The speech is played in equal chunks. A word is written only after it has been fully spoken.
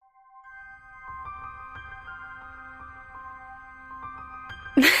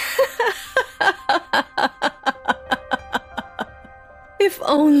If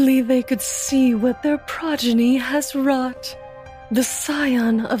only they could see what their progeny has wrought. The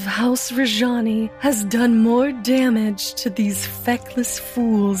scion of House Rajani has done more damage to these feckless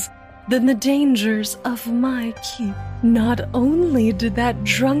fools than the dangers of my keep. Not only did that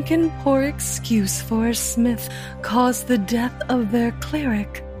drunken poor excuse for a smith cause the death of their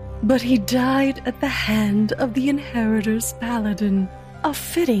cleric, but he died at the hand of the inheritor's paladin, a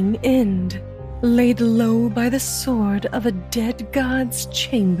fitting end, laid low by the sword of a dead god's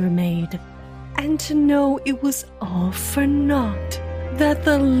chambermaid. And to know it was all for naught, that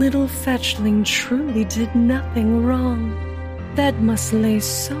the little fetchling truly did nothing wrong, that must lay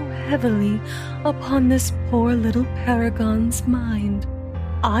so heavily upon this poor little paragon's mind.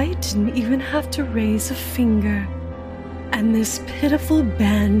 I didn't even have to raise a finger. And this pitiful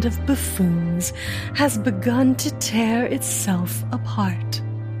band of buffoons has begun to tear itself apart.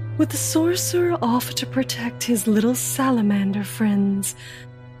 With the sorcerer off to protect his little salamander friends,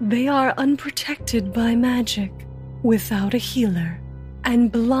 they are unprotected by magic, without a healer,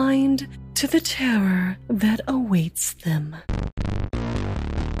 and blind to the terror that awaits them.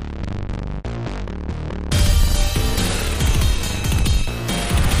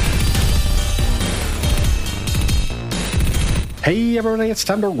 Hey everybody, it's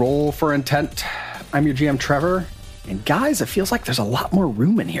time to roll for intent. I'm your GM Trevor, and guys, it feels like there's a lot more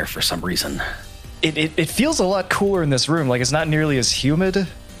room in here for some reason. It feels a lot cooler in this room. Like it's not nearly as humid.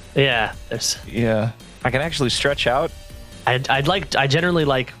 Yeah, Yeah, I can actually stretch out. I generally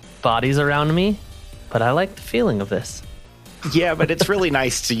like bodies around me, but I like the feeling of this. Yeah, but it's really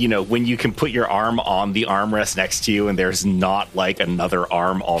nice to, when you can put your arm on the armrest next to you and there's not like another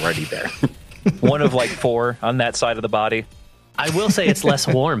arm already there. One of like 4 on that side of the body. I will say it's less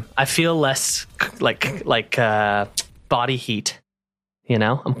warm. I feel less like body heat.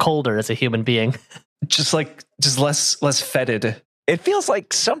 I'm colder as a human being. just less fetid. It feels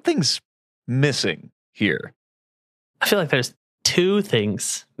like something's missing here. I feel like there's 2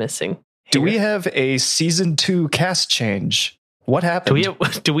 things missing. Do we have a season 2 cast change? What happened?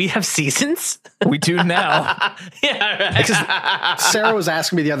 Do we have seasons? We do now. Yeah, right. Sarah was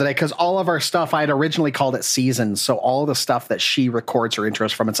asking me the other day, because all of our stuff, I had originally called it seasons. So all the stuff that she records her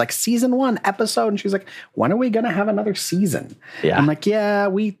intros from, it's like season 1 episode. And she's like, when are we going to have another season? Yeah. I'm like, yeah,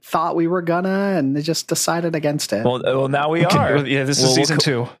 we thought we were gonna, and they just decided against it. Well, now we are. Yeah, this is season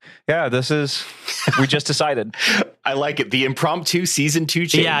 2. Yeah, we just decided. I like it. The impromptu season 2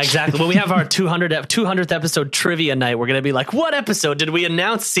 change. Yeah, exactly. When we have our 200th episode trivia night, we're going to be like, what episode did we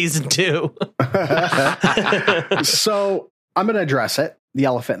announce season 2? So I'm going to address it. The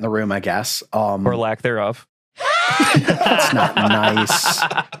elephant in the room, I guess. Or lack thereof. That's not nice.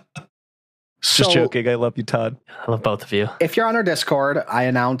 Just joking. I love you, Todd. I love both of you. If you're on our Discord, I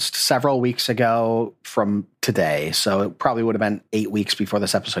announced several weeks ago from today, so it probably would have been 8 weeks before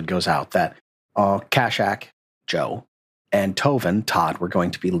this episode goes out, that Kashak, Joe, and Tovin, Todd, were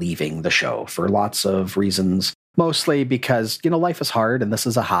going to be leaving the show for lots of reasons. Mostly because, life is hard and this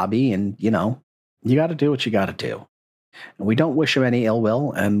is a hobby and, you got to do what you got to do. And we don't wish them any ill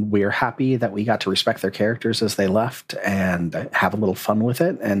will, and we're happy that we got to respect their characters as they left and have a little fun with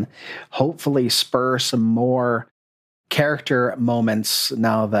it and hopefully spur some more character moments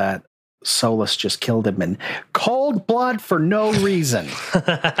now that Solus just killed him in cold blood for no reason. So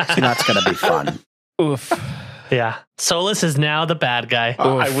that's going to be fun. Oof. Yeah. Solus is now the bad guy.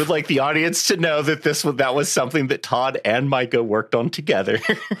 I would like the audience to know that that was something that Todd and Micah worked on together.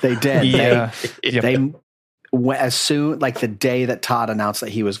 They did. Yeah. They as soon, like the day that Todd announced that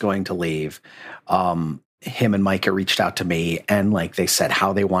he was going to leave, him and Micah reached out to me and they said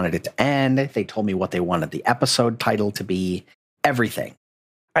how they wanted it to end. They told me what they wanted the episode title to be, everything.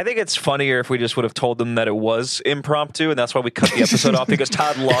 I think it's funnier if we just would have told them that it was impromptu, and that's why we cut the episod off, because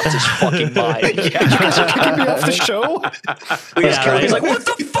Todd lost his fucking mind. You guys are kicking me off the show? He's like, what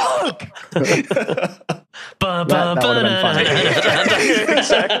the fuck? That would have been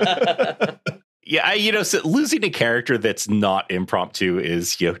funny. Yeah, so losing a character that's not impromptu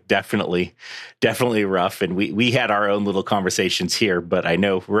is, definitely rough. And we had our own little conversations here, but I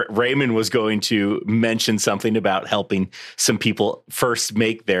know Raymond was going to mention something about helping some people first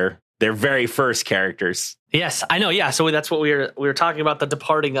make their very first characters. Yes, I know. Yeah, so that's what we were talking about, the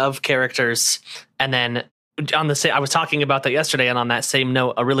departing of characters, and then I was talking about that yesterday, and on that same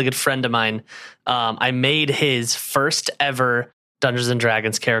note, a really good friend of mine, I made his first ever Dungeons and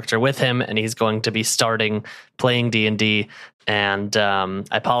Dragons character with him, and he's going to be starting playing D&D. And I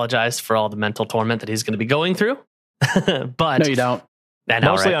apologize for all the mental torment that he's going to be going through. But No, you don't.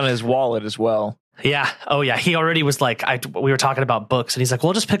 Mostly on his wallet as well. Yeah. Oh, yeah. He already was like, we were talking about books, and he's like,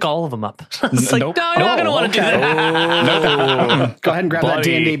 "We'll just pick all of them up." I was like, Nope. "No, I'm not going to want to do that." Go ahead and grab that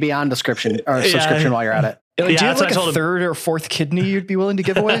Buddy. D&D Beyond description or subscription while you're at it. Do you have that's what like I told a him. third or fourth kidney you'd be willing to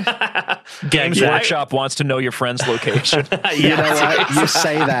give away? Games Yeah. Workshop wants to know your friend's location. You know what? You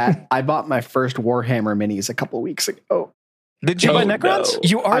say that. I bought my first Warhammer minis a couple weeks ago. Did you buy Necrons? no.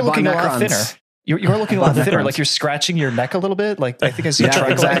 You are I bought looking a lot Necrons. thinner. You are looking a lot thinner. Necrons. Like you're scratching your neck a little bit. Like I think I see Yeah,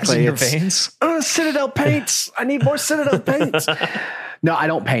 triglycerides exactly. in your It's- veins. Citadel paints. I need more Citadel paints. No, I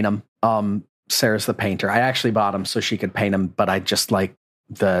don't paint them. Sarah's the painter. I actually bought them so she could paint them, but I just like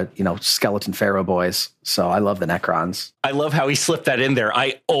the skeleton pharaoh boys. So I love the Necrons. I love how he slipped that in there.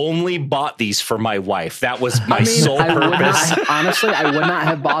 I only bought these for my wife. That was my sole I would purpose. honestly, I would not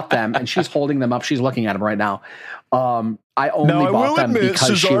have bought them. And she's holding them up. She's looking at them right now. I only bought them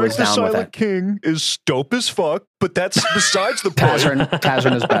because she was down with it. King is dope as fuck, but that's besides the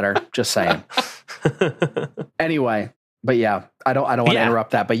Tazrin is better. Just saying. Anyway, but yeah, I don't want to Yeah.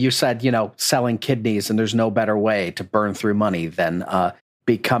 interrupt that. But you said, selling kidneys, and there's no better way to burn through money than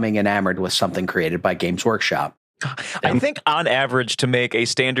becoming enamored with something created by Games Workshop. I think on average to make a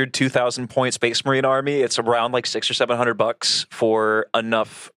standard 2,000 point Space Marine army, it's around like $600 or $700 for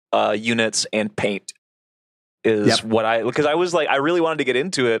enough units and paint. Is what because I was like, I really wanted to get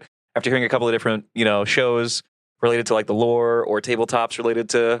into it after hearing a couple of different shows related to like the lore or tabletops related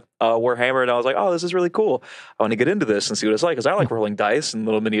to Warhammer, and I was like, oh, this is really cool. I want to get into this and see what it's like because I like rolling dice and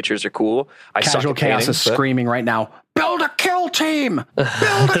little miniatures are cool. I suck Casual at Chaos painting, is but- screaming right now, build a kill team!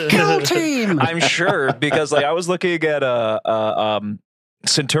 Build a kill team! I'm sure because like I was looking at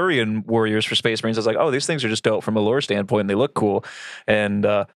Centurion warriors for Space Marines. I was like, oh, these things are just dope from a lore standpoint, and they look cool. And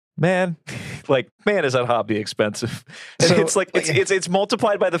man, is that hobby expensive? And So, it's like it's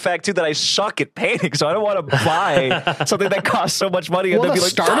multiplied by the fact too that I suck at painting, so I don't want to buy something that costs so much money and Well, then the be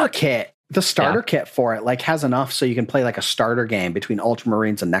like, starter "Fuck." kit, kit for it has enough so you can play like a starter game between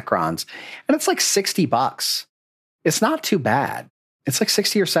Ultramarines and Necrons, and it's like $60. It's not too bad. It's like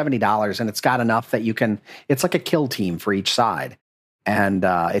 $60 or $70, and it's got enough that you can. It's like a kill team for each side, and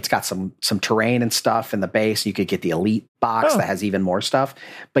it's got some terrain and stuff in the base. You could get the elite box that has even more stuff.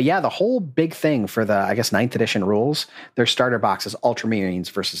 But yeah, the whole big thing for the 9th edition rules, their starter box is Ultramarines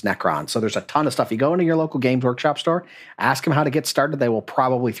versus Necrons. So there's a ton of stuff. You go into your local Games Workshop store, ask them how to get started. They will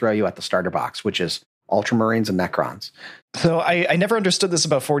probably throw you at the starter box, which is Ultramarines and Necrons. So I never understood this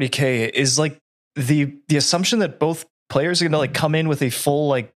about 40K. Is like the assumption that both players are going to like come in with a full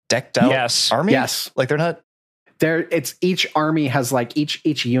like decked out army. Yes. Like they're not. It's each army has like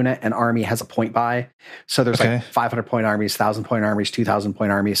each unit and army has a point buy. So there's like 500 point armies, 1,000 point armies, 2,000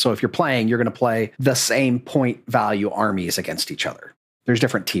 point armies. So if you're playing, you're going to play the same point value armies against each other. There's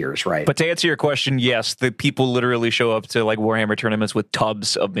different tiers, right? But to answer your question, yes, the people literally show up to like Warhammer tournaments with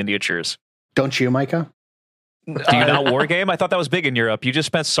tubs of miniatures. Don't you, Micah? Do you not wargame? I thought that was big in Europe. You just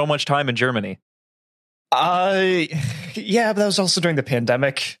spent so much time in Germany. Yeah, but that was also during the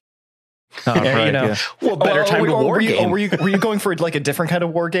pandemic. Oh, right, yeah. Well, better time to war game. Were you going for like a different kind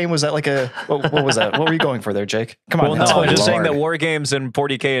of war game? Was that like what was that? What were you going for there, Jake? Come on. Well, now. no, I'm just Lord. saying that war games and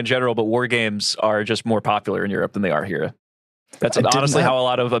 40K in general, but war games are just more popular in Europe than they are here. That's honestly how a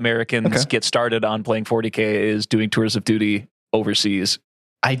lot of Americans get started on playing 40K is doing tours of duty overseas.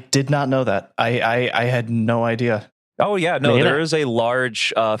 I did not know that. I had no idea. Oh yeah, no, there is a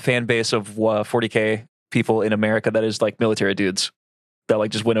large fan base of 40K people in America that is like military dudes that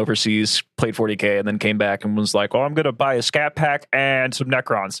like just went overseas, played 40K, and then came back and was like, "Oh, I'm gonna buy a scat pack and some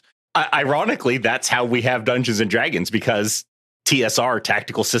Necrons." Ironically, that's how we have Dungeons and Dragons, because TSR,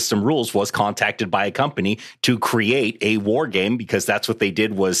 Tactical System Rules, was contacted by a company to create a war game, because that's what they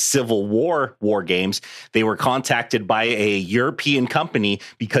did was Civil War games. They were contacted by a European company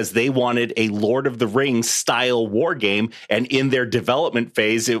because they wanted a Lord of the Rings style war game. And in their development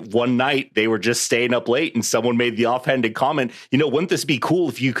phase, one night they were just staying up late and someone made the offhanded comment, wouldn't this be cool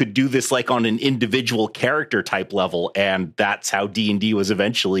if you could do this like on an individual character type level? And that's how D&D was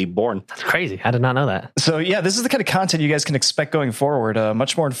eventually born. That's crazy. I did not know that. So yeah, this is the kind of content you guys can expect going forward.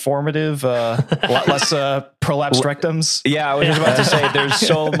 Much more informative, a lot less prolapsed rectums. Yeah, I was just about to say there's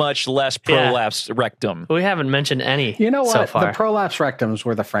so much less prolapsed rectum. We haven't mentioned any. You know what? So far. The prolapse rectums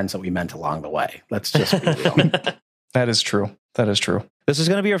were the friends that we meant along the way. Let's just be real. That is true. That is true. This is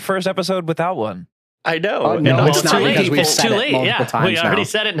going to be your first episode without one. I know. Oh, no, it's not, because we've It's said too it late. multiple Yeah, times we already now.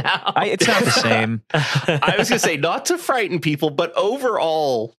 said it now. It's not the same. I was going to say, not to frighten people, but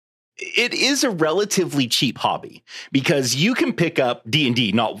overall, it is a relatively cheap hobby, because you can pick up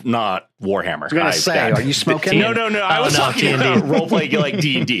D&D, not Warhammer. I was going to say, are you smoking? No. I was talking D&D. about role-playing like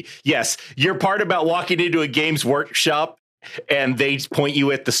D&D. Yes, your part about walking into a Games Workshop and they point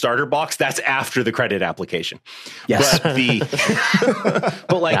you at the starter box, that's after the credit application. Yes.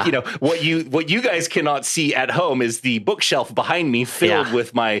 But you know, what you guys cannot see at home is the bookshelf behind me filled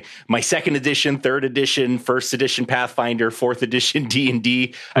with my second edition, third edition, first edition Pathfinder, fourth edition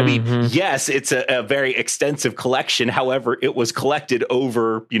D&D. I mean, yes, it's a very extensive collection. However, it was collected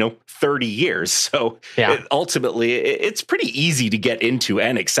over, 30 years. So ultimately it's pretty easy to get into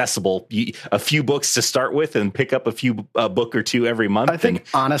and accessible. A few books to start with and pick up a few book or two every month. I think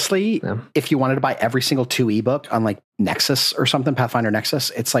honestly, if you wanted to buy every single 2e book on like Nexus or something, Pathfinder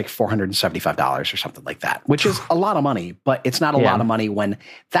Nexus, it's like $475 or something like that, which is a lot of money, but it's not a lot of money when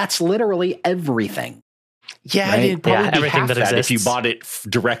that's literally everything. Yeah, right? it'd probably be everything half that if you bought it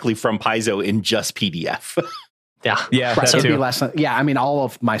directly from Paizo in just PDF. Yeah, right. so It'd be less than, I mean, all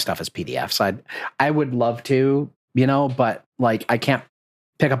of my stuff is PDFs. I would love to, but like I can't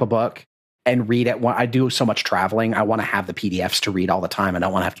pick up a book and read it. I do so much traveling. I want to have the PDFs to read all the time. I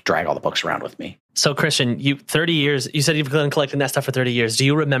don't want to have to drag all the books around with me. So Christian, 30 years, you said you've been collecting that stuff for 30 years. Do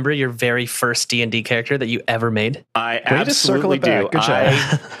you remember your very first D&D character that you ever made? I absolutely do. Good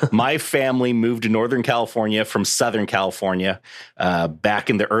job. My family moved to Northern California from Southern California back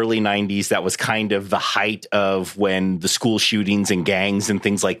in the early 90s. That was kind of the height of when the school shootings and gangs and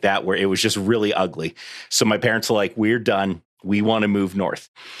things like that, where it was just really ugly. So my parents were like, we're done. We want to move north.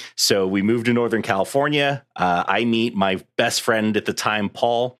 So we moved to Northern California. I meet my best friend at the time,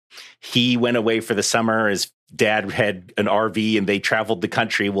 Paul. He went away for the summer. His dad had an RV and they traveled the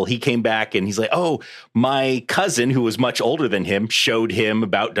country. Well, he came back and he's like, oh, my cousin, who was much older than him, showed him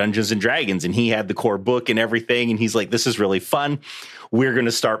about Dungeons and Dragons, and he had the core book and everything. And he's like, this is really fun. We're going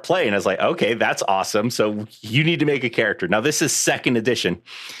to start playing. I was like, okay, that's awesome. So you need to make a character. Now, this is second edition.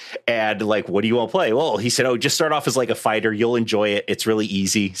 And like, what do you want to play? Well, he said, oh, just start off as like a fighter. You'll enjoy it. It's really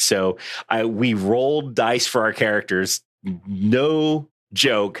easy. So we rolled dice for our characters. No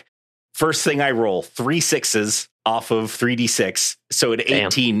joke. First thing I roll, 3 6s off of 3d6. So at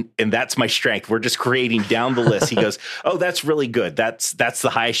 18, and that's my strength. We're just creating down the list. He goes, oh, that's really good. That's the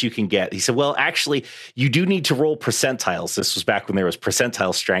highest you can get. He said, well, actually, you do need to roll percentiles. This was back when there was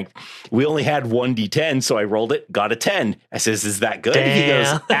percentile strength. We only had 1d10, so I rolled it, got a 10. I says, is that good? Damn. He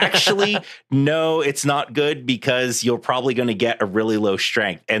goes, actually, no, it's not good because you're probably going to get a really low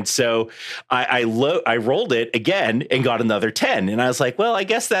strength. And so I rolled it again and got another 10. And I was like, well, I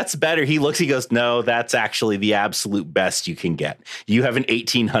guess that's better. He looks, he goes, no, that's actually the absolute best you can get. You have an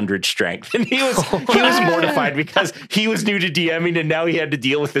 1800 strength. And he was mortified because he was new to DMing and now he had to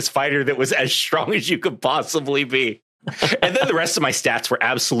deal with this fighter that was as strong as you could possibly be. And then the rest of my stats were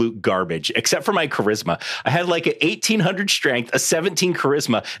absolute garbage, except for my charisma. I had like an 1800 strength, a 17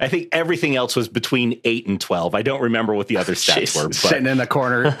 charisma. I think everything else was between 8 and 12. I don't remember what the other stats were. But sitting in the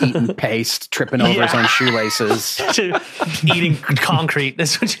corner, eating paste, tripping over his own shoelaces. Eating concrete.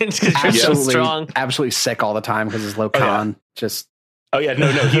 Because you're so strong. Absolutely sick all the time because he's low con. Oh, yeah.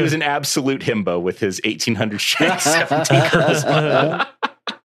 No. He was an absolute himbo with his 1800 strength, 17 charisma.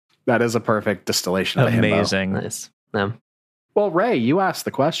 That is a perfect distillation of a himbo. Amazing. Nice. Yeah. Well, Ray, you asked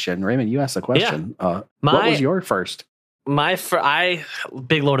the question. Raymond, you asked the question. Yeah. What was your first? I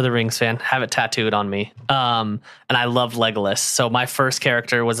big Lord of the Rings fan, have it tattooed on me. And I love Legolas. So my first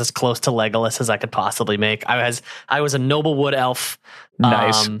character was as close to Legolas as I could possibly make. I was a noble wood elf.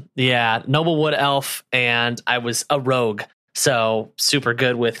 Nice. Noble wood elf, and I was a rogue. So super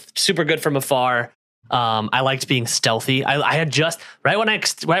good from afar. I liked being stealthy. I had just right when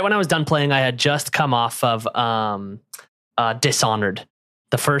I was done playing, I had just come off of Dishonored,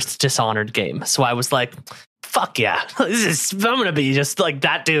 the first Dishonored game. So I was like, fuck yeah, I'm gonna be just like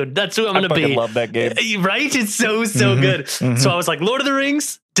that dude. That's who I'm gonna be. I love that game. Right? It's so good. Mm-hmm. So I was like, Lord of the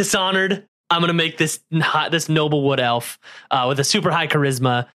Rings, Dishonored. I'm gonna make this noble wood elf with a super high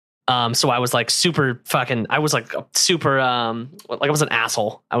charisma. So I was like I was an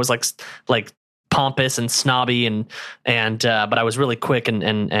asshole. I was like pompous and snobby and but I was really quick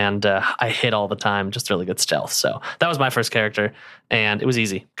and I hit all the time, just really good stealth. So that was my first character, and it was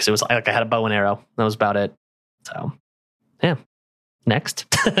easy because it was like I had a bow and arrow. That was about it. So yeah. Next.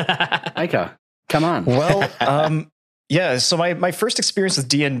 Aika, come on. Well, yeah. So my first experience with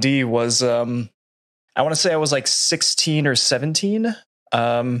D&D was I want to say I was like 16 or 17.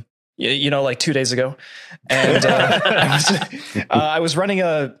 Like 2 days ago. And I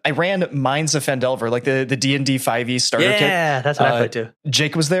ran Minds of Phandelver, like the D&D 5e starter kit. Yeah, that's what I played too.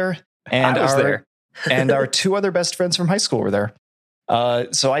 Jake was there. And I was there. And our two other best friends from high school were there.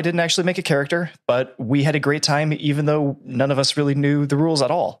 So I didn't actually make a character, but we had a great time, even though none of us really knew the rules at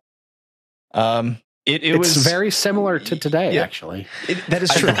all. It's was very similar to today, actually. That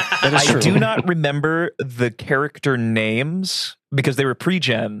is true. That is I true. do not remember the character names because they were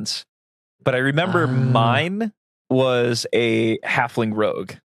pre-gens, but I remember mine was a halfling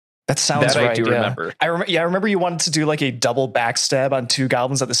rogue. That sounds That right. I do yeah. remember. I remember you wanted to do like a double backstab on 2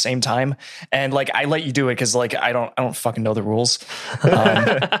 goblins at the same time, and like I let you do it because like I don't fucking know the rules.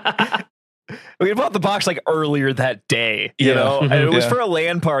 We bought the box like earlier that day, you know, and it was for a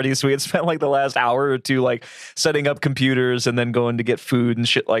LAN party. So we had spent like the last hour or two like setting up computers and then going to get food and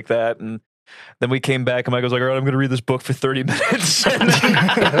shit like that. And then we came back and Mike was like, all right, I'm going to read this book for 30 minutes. And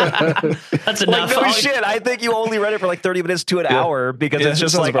then, That's like, enough. no shit. I think you only read it for like 30 minutes to an hour because it's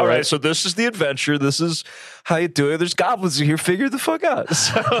just sounds like, about all right, right. so this is the adventure. This is how you do it. There's goblins in here. Figure the fuck out.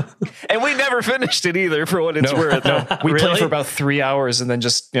 So, and we never finished it either for what it's worth. No, we Really? played for about 3 hours and then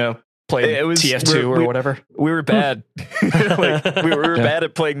just played It was- TF2 or we- whatever. We were bad. Like, we were bad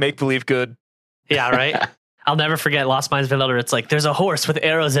at playing make-believe good. Yeah, right. I'll never forget Lost Mines of Elder. It's like there's a horse with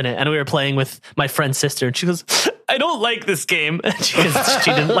arrows in it, and we were playing with my friend's sister, and she goes, "I don't like this game." She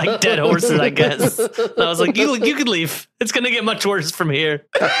didn't like dead horses, I guess. And I was like, "You can leave. It's gonna get much worse from here."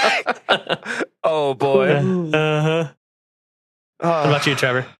 Oh boy. Uh-huh. What about you,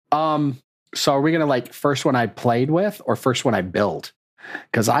 Trevor? So are we gonna like first one I played with or first one I built?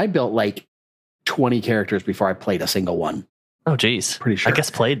 Because I built like 20 characters before I played a single one. Oh, geez. Pretty sure. I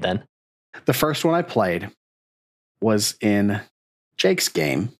guess played then. The first one I played was in Jake's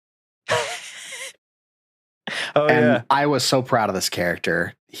game. Oh And yeah. I was so proud of this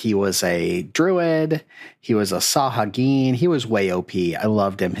character. He was a druid. He was a Sahagin. He was way OP. I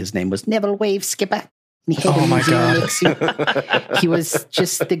loved him. His name was Neville Wave Skipper. He had Oh a my New Zealand God. accent. He was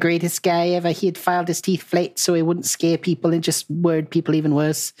just the greatest guy ever. He had filed his teeth flat so he wouldn't scare people and just word people even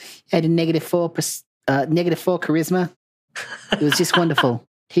worse. He had a -4 charisma. It was just wonderful.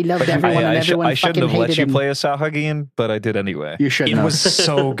 He loved everyone and everyone I shouldn't fucking have let hated you him. play a Sahagian, but I did anyway. You should It know. was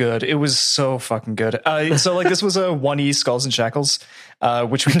so good. It was so fucking good. So like this was a 1E Skulls and Shackles,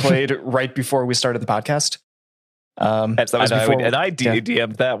 which we played right before we started the podcast. That was and before, and I yeah.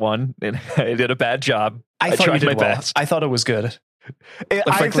 DM'd that one, and I did a bad job. I thought tried you my did well. best. I thought it was good.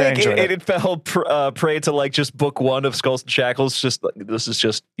 I frankly, I think enjoyed it fell prey to like just book 1 of Skulls and Shackles. Just like, this is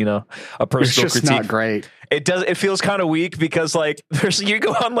just a It's personal just critique. not great. It feels kind of weak because like you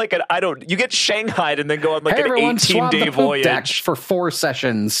go on like you get Shanghaied and then go on like Hey, an everyone, swab 18-day the poop deck voyage. for 4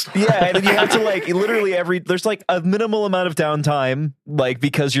 sessions. Yeah, and then you have to like literally there's like a minimal amount of downtime, like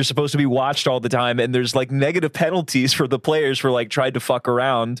because you're supposed to be watched all the time, and there's like negative penalties for the players for like trying to fuck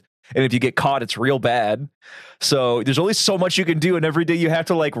around. And if you get caught, it's real bad. So there's only so much you can do, and every day you have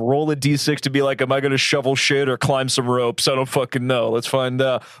to like roll a d6 to be like, am I going to shovel shit or climb some ropes? I don't fucking know. Let's find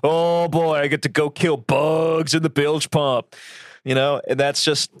out. Oh boy, I get to go kill bugs in the bilge pump. And that's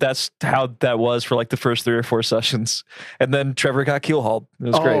how that was for like the first 3 or 4 sessions. And then Trevor got keel hauled. It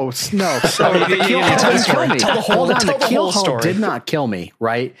was great. No. So the keel haul tell the didn't kill story. me. Tell the whole- Hold on, tell the the keel whole haul story. did not kill me,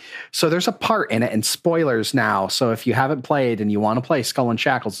 right? So there's a part in it, and spoilers now. So if you haven't played and you want to play Skull and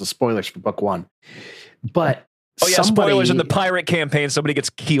Shackles, the spoilers for book 1. But Oh yeah, spoilers in the pirate campaign. Somebody gets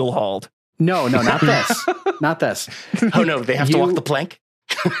keel hauled. No, not this. Not this. Oh no, they have to walk the plank.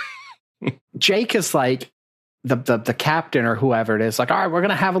 Jake is like the captain or whoever it is, like, all right, we're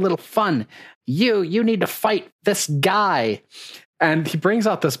gonna have a little fun. You need to fight this guy. And he brings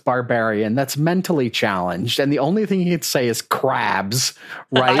out this barbarian that's mentally challenged, and the only thing he could say is crabs,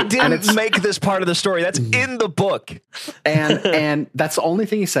 right? I and didn't make this part of the story. That's in the book. and that's the only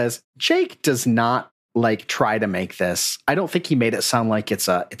thing he says. Jake does not like try to make this. I don't think he made it sound like it's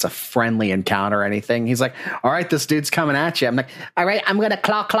a friendly encounter or anything. He's like, all right, this dude's coming at you. I'm like, all right, I'm gonna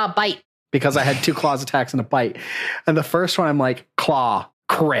claw bite, because I had 2 claws attacks and a bite. And the first one, I'm like, claw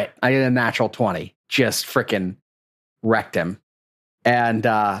crit. I get a natural 20, just freaking wrecked him. And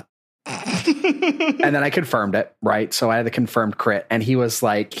then I confirmed it, right? So I had a confirmed crit, and he was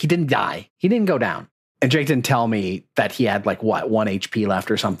like, he didn't die. He didn't go down. And Jake didn't tell me that he had like 1 HP left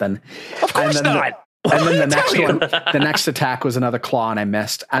or something. Of course not. And then the next attack was another claw, and I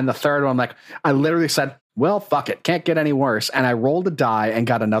missed. And the third one, like, I literally said, well, fuck it, can't get any worse. And I rolled a die and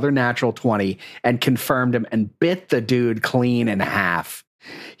got another natural 20 and confirmed him and bit the dude clean in half.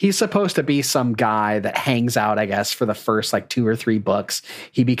 He's supposed to be some guy that hangs out, I guess, for the first like 2 or 3 books.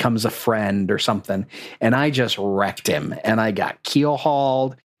 He becomes a friend or something. And I just wrecked him, and I got keel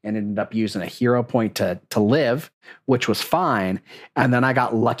hauled and ended up using a hero point to live, which was fine. And then I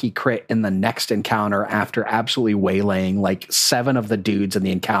got lucky crit in the next encounter after absolutely waylaying like 7 of the dudes in the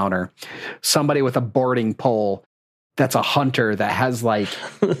encounter. Somebody with a boarding pole that's a hunter that has like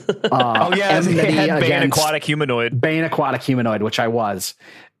Oh yeah, enmity Bane against Aquatic Humanoid. Bane Aquatic Humanoid, which I was.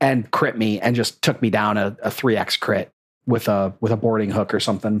 and crit me and just took me down a 3x crit with a boarding hook or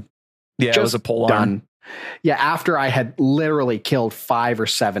something. Yeah, it was a pole arm. Yeah, after I had literally killed 5 or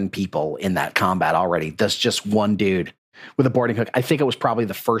 7 people in that combat already, that's just one dude with a boarding hook. I think it was probably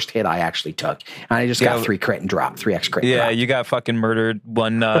the first hit I actually took. And I just got 3 crit and dropped, 3x crit. Yeah, drop. you got fucking murdered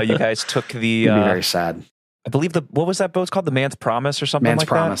when you guys took the... It'd be very sad. I believe what was that boat's called? The Man's Promise or something Man's like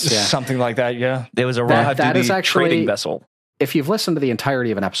Promise, that? yeah. Something like that, yeah. It was a that is actually trading vessel. If you've listened to the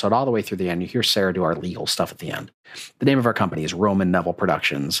entirety of an episode all the way through the end, you hear Sarah do our legal stuff at the end. The name of our company is Roman Neville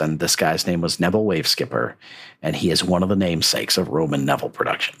Productions, and this guy's name was Neville Waveskipper, and he is one of the namesakes of Roman Neville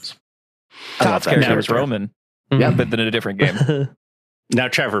Productions. Top character was Roman, but in a different game. Now,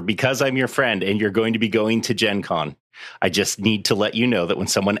 Trevor, because I'm your friend and you're going to be going to Gen Con, I just need to let you know that when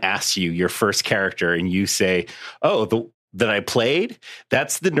someone asks you your first character and you say, that I played,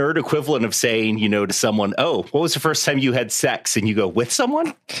 that's the nerd equivalent of saying, to someone, oh, what was the first time you had sex? And you go, with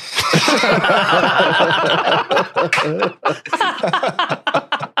someone?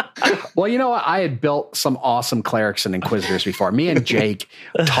 Well, you know what? I had built some awesome clerics and inquisitors before. Me and Jake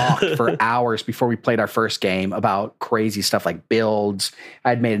talked for hours before we played our first game about crazy stuff like builds. I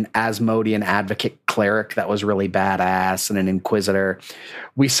had made an Asmodean advocate cleric that was really badass and an inquisitor.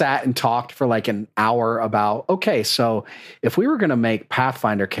 We sat and talked for like an hour about, okay, so if we were going to make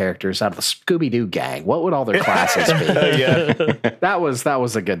Pathfinder characters out of the Scooby-Doo gang, what would all their classes be? Yeah. That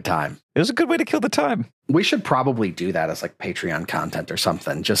was a good time. It was a good way to kill the time. We should probably do that as like Patreon content or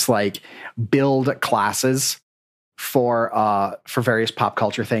something. Just like build classes for various pop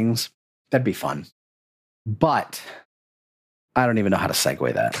culture things. That'd be fun. But I don't even know how to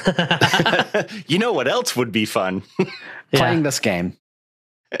segue that. You know what else would be fun? Playing this game.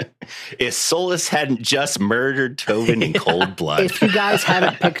 If Solus hadn't just murdered Tovin in cold blood. If you guys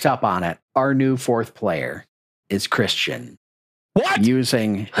haven't picked up on it, our new 4th player is Christian. What?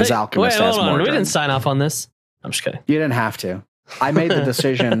 Using his alchemist wait, as hold on. Mordred. We didn't sign off on this. I'm just kidding. You didn't have to. I made the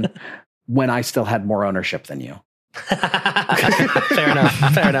decision when I still had more ownership than you. Fair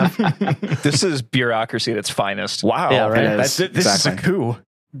enough. This is bureaucracy at its finest. Wow. Yeah, right. It is. This is a coup.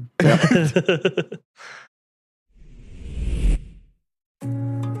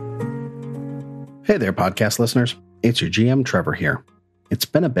 Hey there, podcast listeners. It's your GM, Trevor, here. It's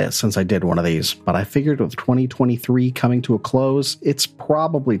been a bit since I did one of these, but I figured with 2023 coming to a close, it's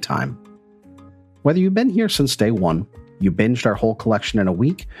probably time. Whether you've been here since day one, you binged our whole collection in a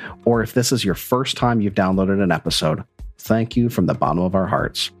week, or if this is your first time you've downloaded an episode, thank you from the bottom of our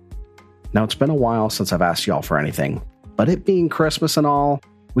hearts. Now, it's been a while since I've asked y'all for anything, but it being Christmas and all,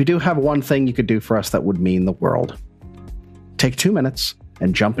 we do have one thing you could do for us that would mean the world. Take 2 minutes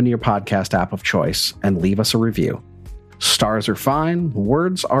and jump into your podcast app of choice and leave us a review. Stars are fine,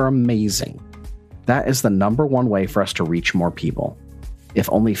 words are amazing. That is the number one way for us to reach more people.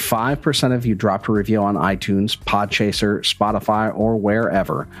 If only 5% of you dropped a review on iTunes, Podchaser, Spotify, or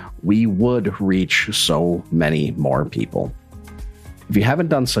wherever, we would reach so many more people. If you haven't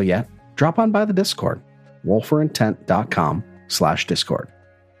done so yet, drop on by the Discord, wolferintent.com/Discord.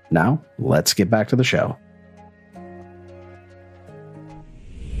 Now, let's get back to the show.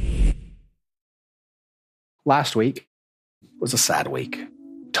 Last week was a sad week.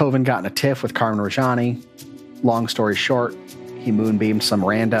 Tovin got in a tiff with Carmen Rajani. Long story short, he moonbeamed some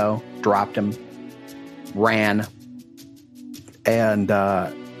rando, dropped him, ran, and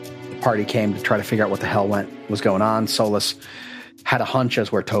the party came to try to figure out what the hell was going on. Solus had a hunch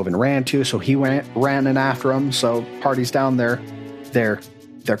as where Tovin ran to, so he ran in after him. So party's down their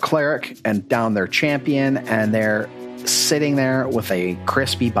cleric and down their champion, and they're sitting there with a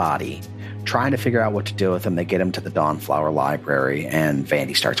crispy body, trying to figure out what to do with him. They get him to the Dawnflower Library, and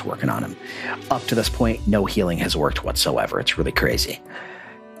Vandy starts working on him. Up to this point, no healing has worked whatsoever. It's really crazy.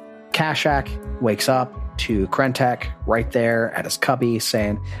 Kashak wakes up to Krentek right there at his cubby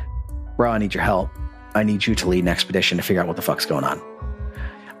saying, bro, I need your help. I need you to lead an expedition to figure out what the fuck's going on.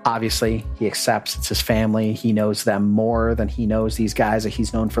 Obviously, he accepts it's his family. He knows them more than he knows these guys that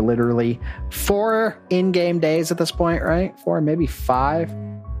he's known for literally 4 in-game days at this point, right? 4, maybe 5.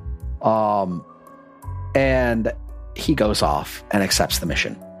 And he goes off and accepts the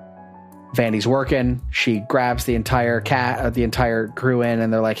mission. Vandy's working. She grabs the entire crew in,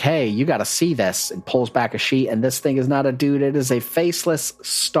 and they're like, hey, you got to see this, and pulls back a sheet. And this thing is not a dude. It is a faceless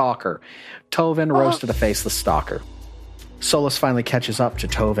stalker. Tovin roasted a faceless stalker. Solus finally catches up to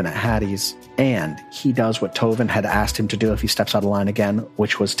Tovin at Hattie's, and he does what Tovin had asked him to do if he steps out of line again,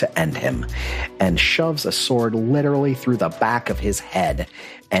 which was to end him, and shoves a sword literally through the back of his head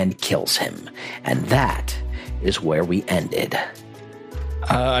and kills him. And that is where we ended.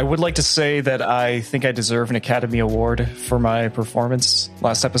 I would like to say that I think I deserve an Academy Award for my performance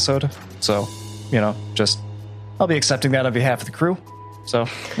last episode. So, just I'll be accepting that on behalf of the crew. So,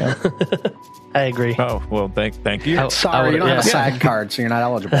 yeah. I agree. Oh, well, thank you. Sorry, you don't have a SAG card, so you're not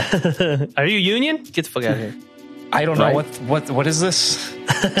eligible. Are you union? Get the fuck out of here. I don't know what is this?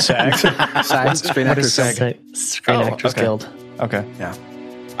 SAG? SAG, Screen Actors SAG? Guild. Screen Actors okay. Guild. Okay. Yeah.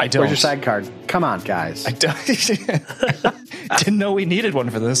 I don't. Where's your SAG card? Come on, guys. I didn't know we needed one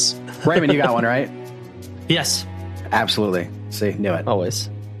for this. Raymond, you got one, right? Yes, Absolutely. See, knew it. always.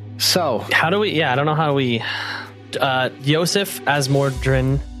 So, How do we? Yeah, I don't know how we. Yosef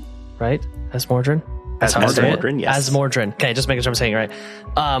Asmordran, right? Asmordran. That's how I say it? Asmordran, yes. Asmordran. Okay, just making sure I'm saying it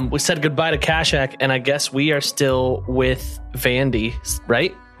right. We said goodbye to Kashak, and I guess we are still with Vandy,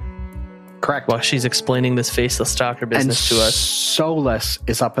 right? correct. While she's explaining this faceless stalker business to us. Solus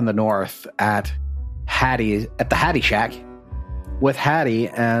is up in the north at the Hattie Shack with Hattie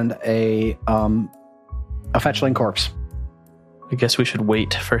and a fetchling corpse. I guess we should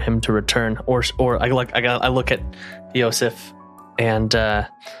wait for him to return, or I look at Yosef, and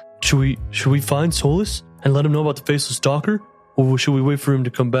should we find Solus and let him know about the faceless stalker, or should we wait for him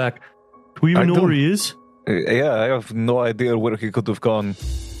to come back? Do we even know where he is? Yeah, I have no idea where he could have gone.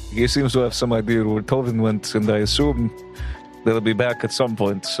 He seems to have some idea where Tovin went, and I assume they'll be back at some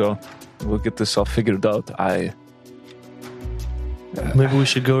point, so we'll get this all figured out. Maybe we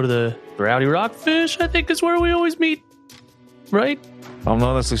should go to the Rowdy Rockfish, I think is where we always meet, right? I'm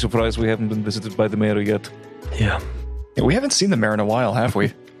honestly surprised we haven't been visited by the mayor yet. Yeah. We haven't seen the mayor in a while, have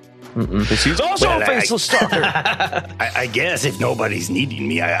we? He's also Well, a faceless stalker. I guess if nobody's needing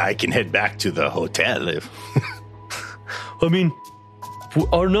me, I can head back to the hotel. I mean,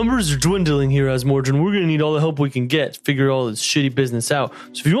 our numbers are dwindling here, Asmordran. We're going to need all the help we can get to figure all this shitty business out.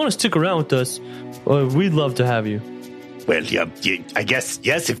 So if you want to stick around with us, we'd love to have you. Well, yeah, I guess,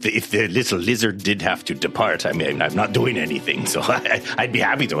 yes, if the little lizard did have to depart, I mean, I'm not doing anything, so I'd be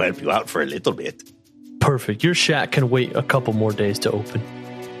happy to help you out for a little bit. Perfect. Your shack can wait a couple more days to open.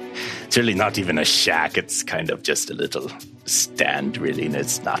 It's really not even a shack. It's kind of just a little stand, really, and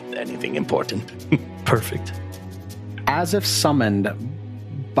it's not anything important. Perfect. As if summoned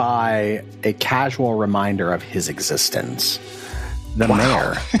by a casual reminder of his existence, the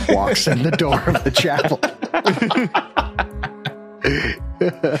mayor walks in the door of the chapel.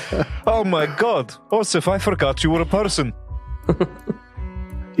 Oh my god, Osif, I forgot you were a person.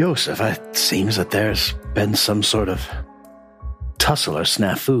 Yosef, it seems that there's been some sort of tussle or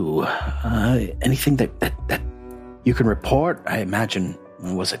snafu. Anything that you can report? I imagine,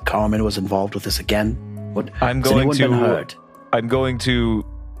 was it Carmen was involved with this again? I'm going to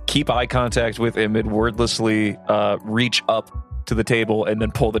keep eye contact with him and wordlessly reach up to the table and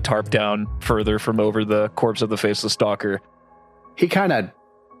then pull the tarp down further from over the corpse of the faceless stalker. He kind of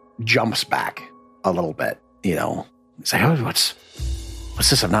jumps back a little bit, He's like, oh, what's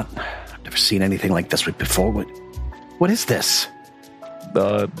this? I've never seen anything like this before. What is this?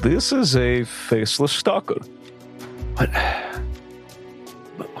 This is a faceless stalker. What?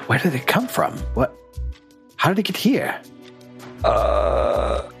 Where did it come from? What? How did it get here?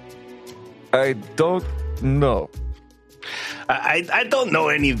 I don't know. I don't know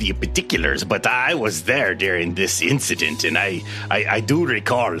any of the particulars, but I was there during this incident, and I do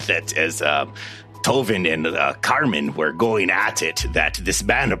recall that as Tovin and Carmen were going at it, that this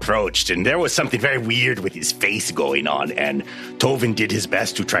man approached, and there was something very weird with his face going on, and Tovin did his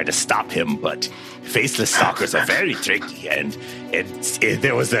best to try to stop him, but faceless stalkers are very tricky, and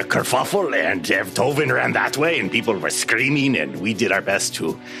there was a kerfuffle, and Tovin ran that way, and people were screaming, and we did our best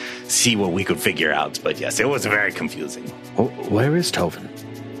to see what we could figure out, but yes, it was very confusing. Where is Tovin?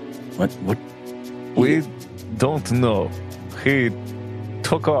 What? We don't know. He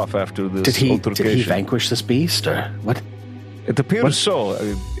took off after this altercation. Did he vanquish this beast, or what? It appears so.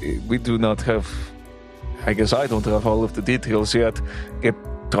 We do not have... I guess I don't have all of the details yet. It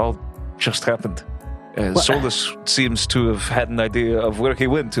all just happened. Solus seems to have had an idea of where he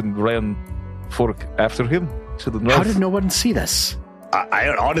went and ran after him to the north. How did no one see this?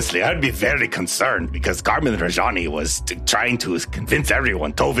 Honestly, I'd be very concerned because Carmen Rajani was trying to convince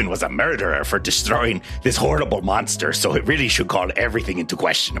everyone Tovin was a murderer for destroying this horrible monster, so it really should call everything into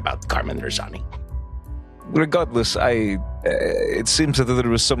question about Carmen Rajani. Regardless, it seems that there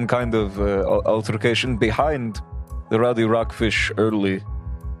was some kind of altercation behind the Rowdy Rockfish early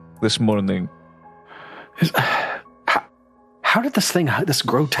this morning. How did this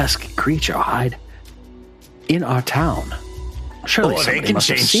grotesque creature hide in our town? Surely they can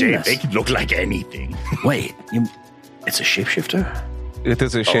change shape. They can look like anything. Wait, it's a shapeshifter? It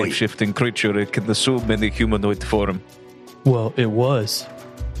is a shape-shifting creature. It can assume any humanoid form. Well, it was.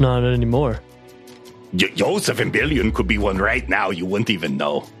 Not anymore. Joseph and Billion could be one right now. You wouldn't even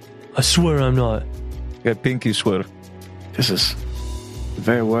know. I swear I'm not. Yeah, pinky swear. This is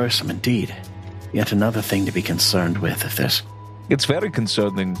very worrisome indeed. Yet another thing to be concerned with if there's It's very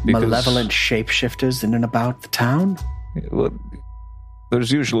concerning because malevolent shapeshifters in and about the town. Well, there's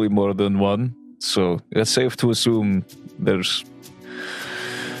usually more than one, so it's safe to assume there's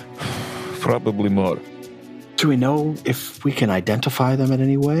probably more. Do we know if we can identify them in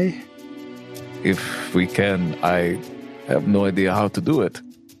any way? If we can, I have no idea how to do it.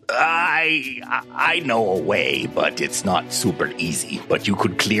 I know a way, but it's not super easy. But you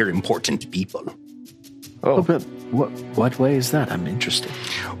could clear important people. Oh, but what way is that? I'm interested.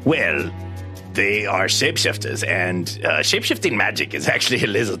 Well, they are shapeshifters, and shapeshifting magic is actually a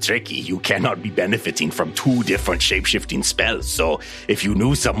little tricky. You cannot be benefiting from two different shapeshifting spells. So if you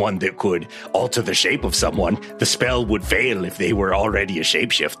knew someone that could alter the shape of someone, the spell would fail if they were already a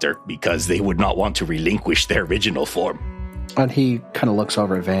shapeshifter, because they would not want to relinquish their original form. And he kind of looks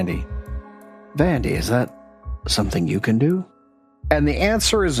over at Vandy. Vandy, is that something you can do? And the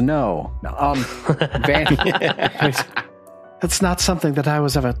answer is no. Vandy, that's not something that I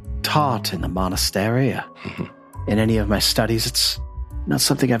was ever taught in the monastery. In any of my studies, it's not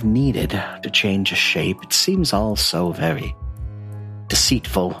something I've needed to change a shape. It seems all so very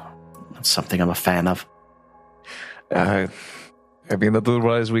deceitful. That's something I'm a fan of. I mean,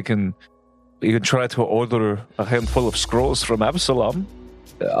 otherwise we can try to order a handful of scrolls from Absalom.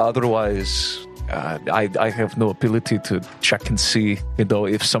 Otherwise, I have no ability to check and see,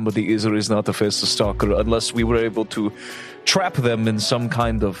 if somebody is or is not a faceless stalker, unless we were able to trap them in some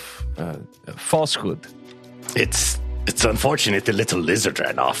kind of falsehood. It's unfortunate the little lizard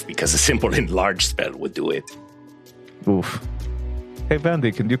ran off, because a simple enlarge spell would do it. Oof. Hey,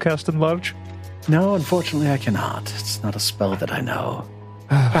 Vandy, can you cast enlarge? No, unfortunately I cannot. It's not a spell that I know.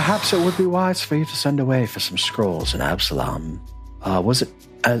 Perhaps it would be wise for you to send away for some scrolls in Absalom. Was it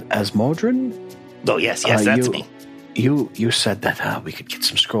Asmodron? Oh, yes, that's me. You said that we could get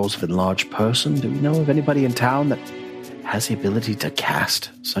some scrolls of enlarged person. Do we know of anybody in town that has the ability to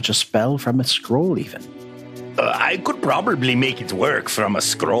cast such a spell from a scroll even? I could probably make it work from a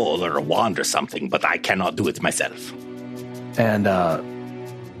scroll or a wand or something, but I cannot do it myself. And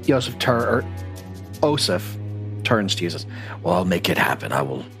Osif turns to you and says, well, I'll make it happen. I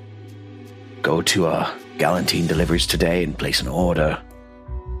will go to Galantine Deliveries today and place an order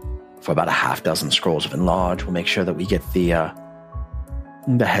for about a half dozen scrolls of enlarge. We'll make sure that we get the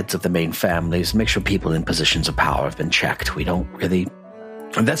heads of the main families, make sure people in positions of power have been checked. We don't really,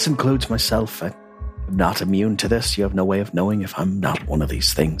 and this includes myself. I'm not immune to this. You have no way of knowing if I'm not one of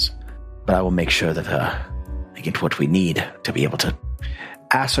these things. But I will make sure that we get what we need to be able to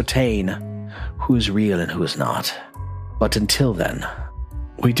ascertain who's real and who is not. But until then,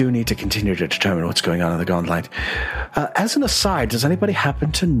 we do need to continue to determine what's going on in the Gauntlet. As an aside, does anybody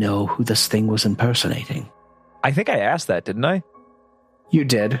happen to know who this thing was impersonating? I think I asked that, didn't I? You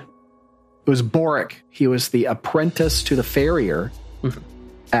did. It was Boric. He was the apprentice to the farrier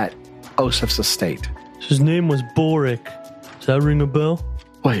at Osif's estate. His name was Boric. Does that ring a bell?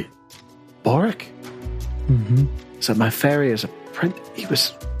 Wait, Boric? Mm-hmm. So my farrier's apprentice, he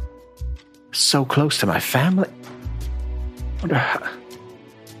was so close to my family. I wonder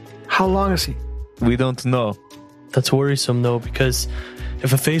how long is he? We don't know. That's worrisome, though, because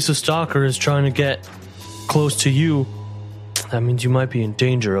if a faceless stalker is trying to get close to you, that means you might be in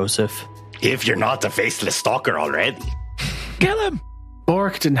danger, Osif. If you're not a faceless stalker already. Kill him!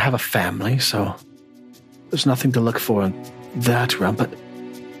 Boric didn't have a family, so there's nothing to look for in that realm. But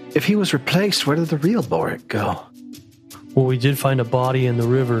if he was replaced, where did the real Boric go? Well, we did find a body in the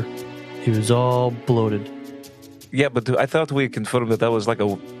river. He was all bloated. Yeah, but I thought we confirmed that was like a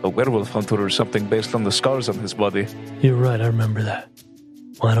werewolf hunter or something based on the scars on his body. You're right, I remember that.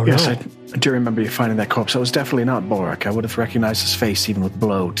 Well, I don't know. Yes, I do remember you finding that corpse. It was definitely not Boric. I would have recognized his face even with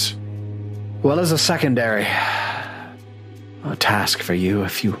bloat. Well, as a secondary task for you,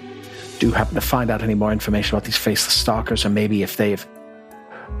 if you do happen to find out any more information about these faceless stalkers, or maybe if they've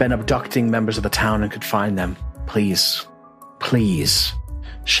been abducting members of the town and could find them, please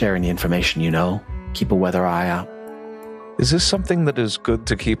share any information you know. Keep a weather eye out. Is this something that is good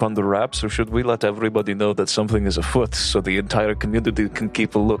to keep under wraps, or should we let everybody know that something is afoot so the entire community can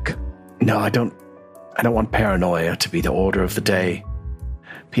keep a look? No, I don't want paranoia to be the order of the day.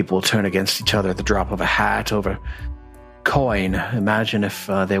 People will turn against each other at the drop of a hat over coin. Imagine if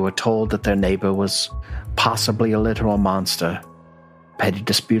they were told that their neighbor was possibly a literal monster. Petty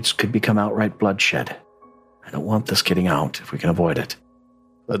disputes could become outright bloodshed. I don't want this getting out if we can avoid it.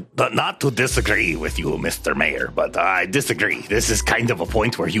 Not to disagree with you, Mr. Mayor, but I disagree. This is kind of a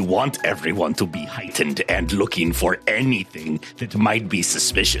point where you want everyone to be heightened and looking for anything that might be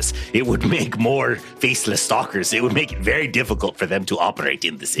suspicious. It would make more faceless stalkers. It would make it very difficult for them to operate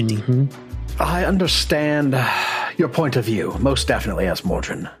in the city. Mm-hmm. I understand your point of view, most definitely, as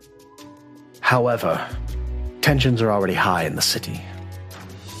Mordrin. However, tensions are already high in the city.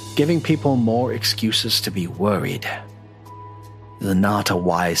 Giving people more excuses to be worried is not a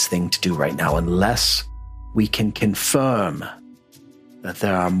wise thing to do right now unless we can confirm that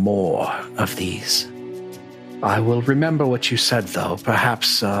there are more of these. I will remember what you said, though.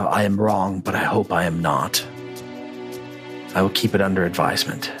 Perhaps I am wrong, but I hope I am not. I will keep it under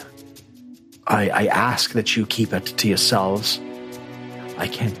advisement. I ask that you keep it to yourselves. I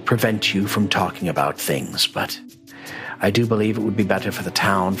can't prevent you from talking about things, but I do believe it would be better for the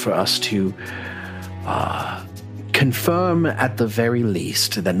town for us to confirm at the very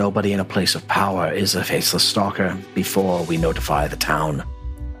least that nobody in a place of power is a faceless stalker before we notify the town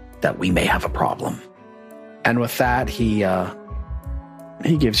that we may have a problem. And with that, he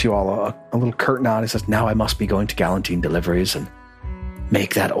gives you all a little curt nod. He says, now I must be going to Galantine Deliveries and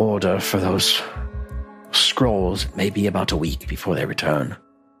make that order for those scrolls. It may be about a week before they return.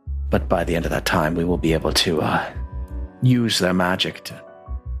 But by the end of that time, we will be able to use their magic to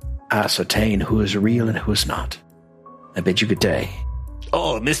ascertain who is real and who is not. I bid you good day.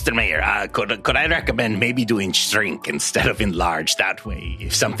 Oh, Mr. Mayor, could I recommend maybe doing shrink instead of enlarge? That way,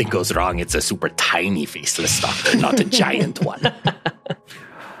 if something goes wrong, it's a super tiny faceless stalker, not a giant one.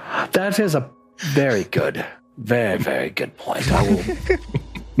 That is a very good, very, very good point. I will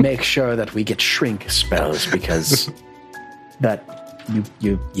make sure that we get shrink spells because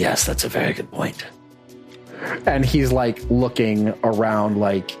yes, that's a very good point. And he's like looking around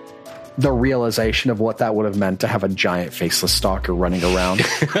like the realization of what that would have meant to have a giant faceless stalker running around.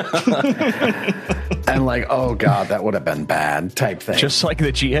 And like, oh God, that would have been bad type thing. Just like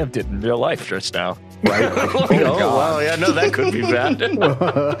the GM did in real life just now. Right? Like, oh God. Well, yeah, no, that could be bad.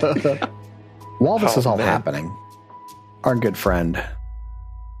 While this is all happening, our good friend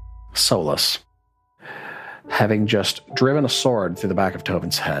Solus, having just driven a sword through the back of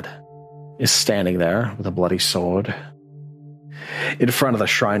Tobin's head, is standing there with a bloody sword in front of the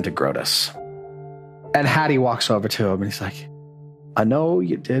shrine to Grotus. And Hattie walks over to him and he's like, I know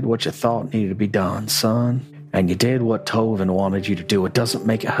you did what you thought needed to be done, son. And you did what Tovin wanted you to do. It doesn't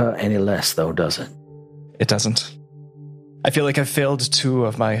make it hurt any less, though, does it? It doesn't. I feel like I've failed two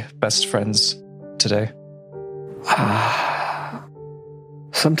of my best friends today.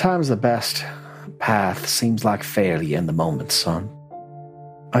 Sometimes the best path seems like failure in the moment, son.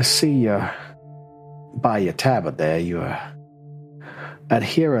 I see by your tabard there, you're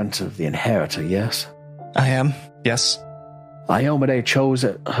adherent of the Inheritor, yes? I am, yes. Iomedae chose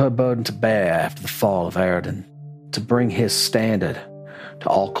her burden to bear after the fall of Eridan, to bring his standard to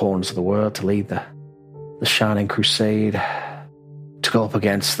all corners of the world, to lead the Shining Crusade, to go up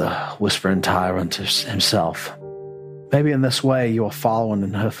against the Whispering Tyrant himself. Maybe in this way you are following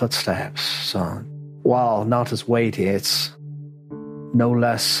in her footsteps, son. While not as weighty, it's no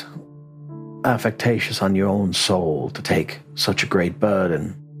less affectatious on your own soul to take such a great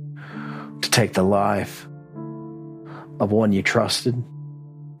burden, to take the life of one you trusted,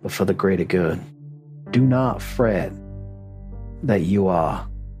 but for the greater good. Do not fret that you are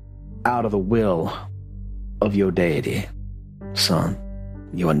out of the will of your deity, son.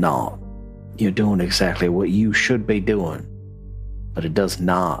 You are not. You're doing exactly what you should be doing, but it does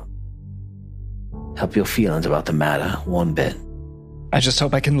not help your feelings about the matter one bit. I just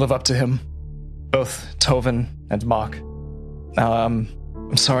hope I can live up to him, both Tovin and Mock. Now, I'm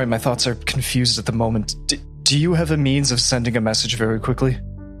sorry, my thoughts are confused at the moment. Do you have a means of sending a message very quickly?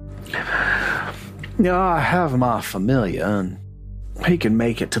 Yeah, I have my familiar, and he can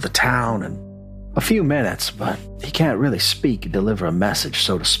make it to the town in a few minutes, but he can't really speak and deliver a message,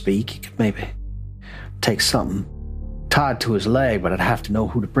 so to speak. He could maybe take something tied to his leg, but I'd have to know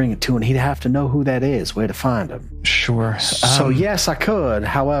who to bring it to, and he'd have to know who that is, where to find him. Sure. So yes, I could.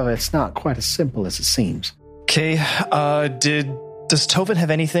 However, it's not quite as simple as it seems. Okay, does Tovin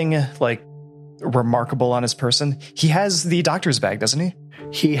have anything, like, remarkable on his person? He has the doctor's bag, doesn't he?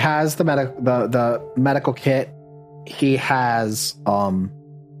 He has the medical kit. He has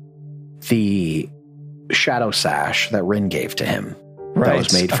the shadow sash that Rin gave to him. Right. That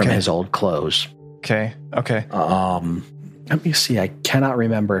was made from his old clothes. Okay. Let me see. I cannot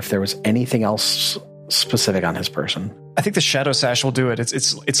remember if there was anything else specific on his person. I think the shadow sash will do it.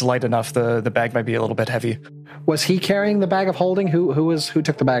 It's light enough. The bag might be a little bit heavy. Was he carrying the bag of holding? Who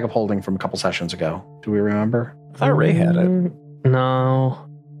took the bag of holding from a couple sessions ago? Do we remember? I thought Ray had it. No.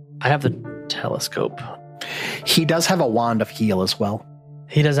 I have the telescope. He does have a wand of heal as well.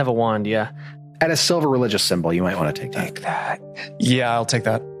 He does have a wand, yeah. And a silver religious symbol. You might want to take that. Take that. Yeah, I'll take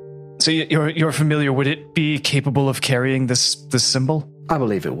that. So you're familiar. Would it be capable of carrying this symbol? I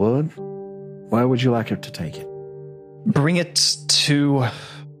believe it would. Where would you like it to take it? Bring it to...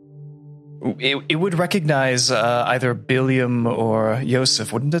 It would recognize either Billiam or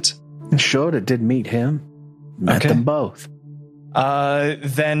Yosef, wouldn't it? Sure, it did meet him. Met them both.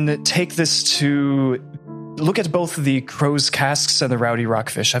 Then take this to... Look at both the Crow's Casks and the Rowdy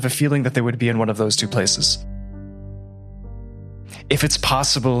Rockfish. I have a feeling that they would be in one of those two places. If it's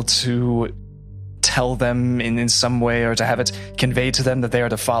possible to tell them in some way or to have it conveyed to them that they are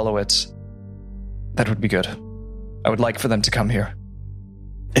to follow it, that would be good. I would like for them to come here.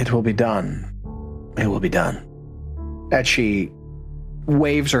 It will be done. It will be done. And she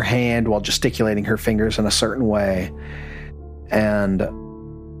waves her hand while gesticulating her fingers in a certain way, and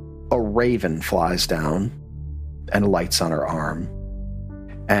a raven flies down and lights on her arm.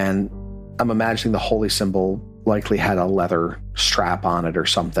 And I'm imagining the holy symbol likely had a leather strap on it or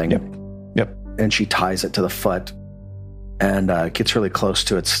something. Yep. And she ties it to the foot and gets really close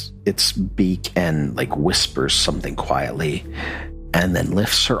to its beak and like whispers something quietly, and then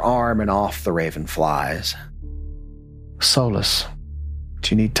lifts her arm and off the raven flies. Solus,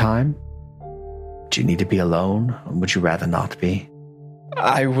 do you need time? Do you need to be alone? Or would you rather not be?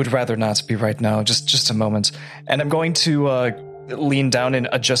 I would rather not be right now. Just a moment. And I'm going to lean down and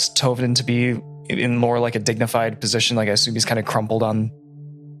adjust Tovin to be in more like a dignified position. Like I assume he's kind of crumpled on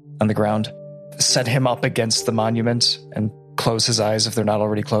the ground. Set him up against the monument and close his eyes if they're not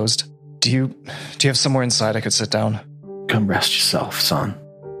already closed. Do you have somewhere inside I could sit down? Come rest yourself, son.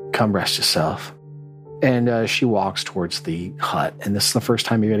 Come rest yourself. And she walks towards the hut, and this is the first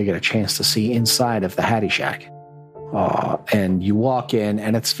time you're going to get a chance to see inside of the Hattie Shack. And you walk in,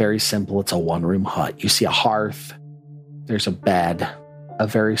 and it's very simple. It's a one-room hut. You see a hearth. There's a bed, a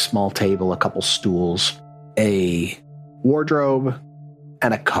very small table, a couple stools, a wardrobe,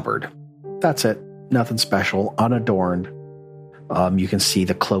 and a cupboard. That's it. Nothing special, unadorned. You can see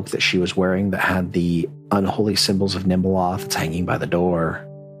the cloak that she was wearing that had the unholy symbols of Nimbleoth. It's hanging by the door.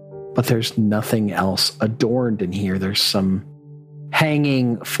 But there's nothing else adorned in here. There's some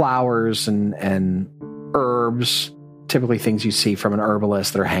hanging flowers and herbs, typically things you see from an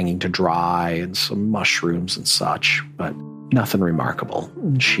herbalist that are hanging to dry, and some mushrooms and such, but nothing remarkable.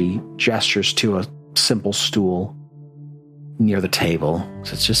 And she gestures to a simple stool near the table.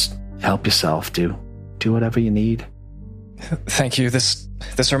 Says, just help yourself. Do whatever you need. Thank you. This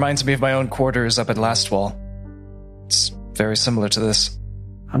reminds me of my own quarters up at Lastwall. It's very similar to this.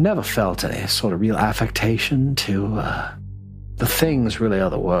 I've never felt any sort of real affectation to the things really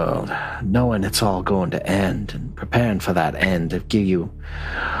of the world. Knowing it's all going to end and preparing for that end to give you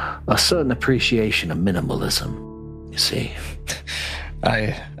a certain appreciation of minimalism, you see.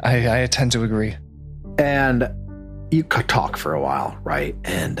 I tend to agree. And you could talk for a while, right?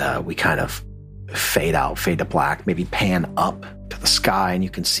 And we kind of fade to black, maybe pan up to the sky, and you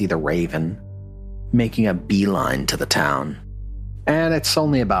can see the raven making a beeline to the town. And it's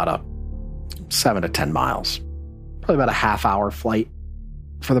only about a 7 to 10 miles. Probably about a half-hour flight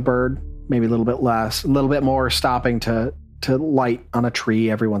for the bird, maybe a little bit less, a little bit more stopping to light on a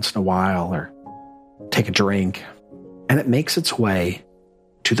tree every once in a while or take a drink. And it makes its way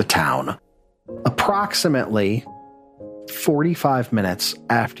to the town. Approximately 45 minutes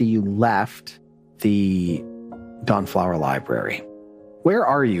after you left the Dawnflower Library. Where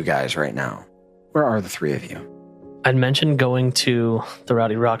are you guys right now? Where are the three of you? I'd mentioned going to the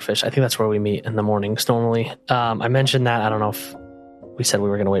Rowdy Rockfish. I think that's where we meet in the mornings normally. I mentioned that. I don't know if we said we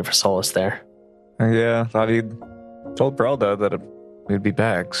were going to wait for Solus there. Yeah, I told Brelda that we'd be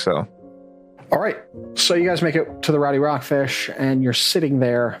back, so. All right. So you guys make it to the Rowdy Rockfish, and you're sitting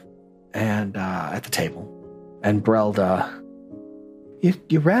there and at the table. And Brelda,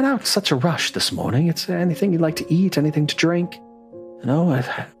 you ran out in such a rush this morning. It's anything you'd like to eat, anything to drink?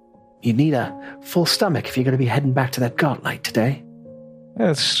 You need a full stomach if you're going to be heading back to that gauntlet today.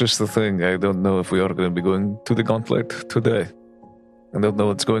 That's just the thing. I don't know if we are going to be going to the gauntlet today. I don't know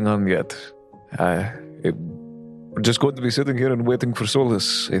what's going on yet. We're just going to be sitting here and waiting for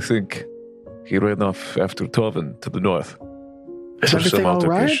Solus. I think he ran off after Tovin to the north. Is everything all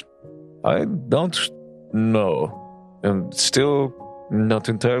right? I don't know. I'm still not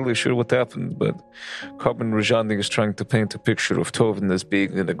entirely sure what happened, but Carbon Rajani is trying to paint a picture of Tovin as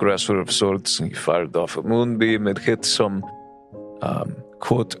being an aggressor of sorts. He fired off a moonbeam and hit some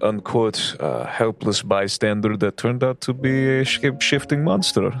quote-unquote helpless bystander that turned out to be a shape-shifting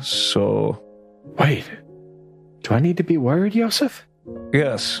monster. So... Wait. Do I need to be worried, Yosef?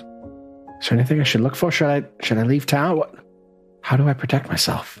 Yes. Is there anything I should look for? Should I leave town? What? How do I protect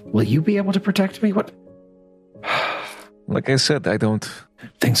myself? Will you be able to protect me? What? Like I said, I don't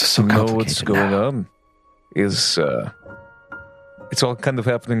Things are so know complicated what's going now. on. It's all kind of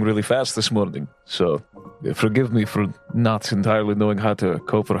happening really fast this morning. So forgive me for not entirely knowing how to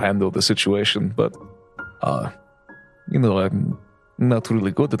cope or handle the situation. But, I'm not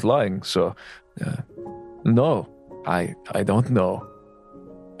really good at lying. So, no, I don't know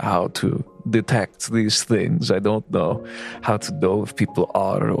how to detect these things. I don't know how to know if people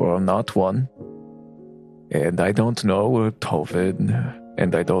are or are not one. And I don't know where Tovin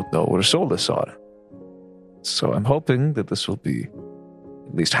and I don't know where Solus are. So I'm hoping that this will be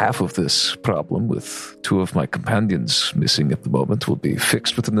at least half of this problem with two of my companions missing at the moment will be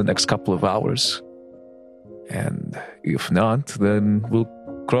fixed within the next couple of hours. And if not, then we'll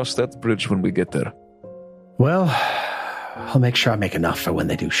cross that bridge when we get there. Well, I'll make sure I make enough for when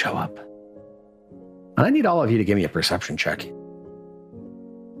they do show up. And I need all of you to give me a perception check.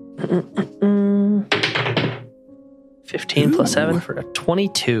 15 plus 7 for a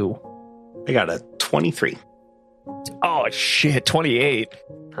 22. I got a 23. Oh, shit. 28.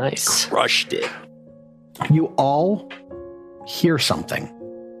 Nice. Crushed it. You all hear something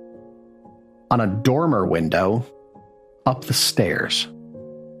on a dormer window up the stairs.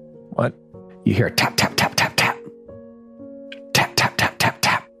 What? You hear tap, tap, tap, tap, tap. Tap, tap, tap, tap,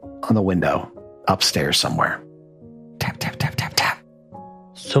 tap on the window upstairs somewhere. Tap, tap, tap, tap, tap.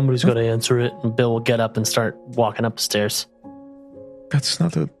 Somebody's got to answer it, and Bill will get up and start walking up the stairs. There's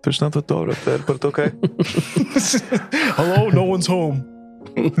not a door up there, but okay. Hello, no one's home.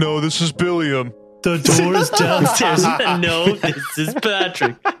 No, this is Billiam. The door's downstairs. No, this is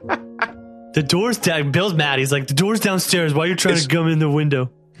Patrick. The door's down. Bill's mad. He's like, the door's downstairs. Why are you trying to come in the window?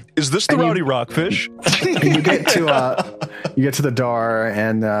 Is this the Rowdy Rockfish? And you get to the door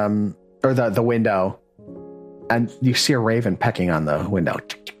and or the window, and you see a raven pecking on the window.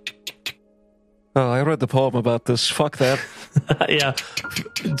 Oh, I read the poem about this. Fuck that. Yeah.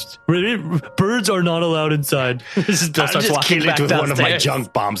 Birds are not allowed inside. This is Bill starts walking back with downstairs. one of my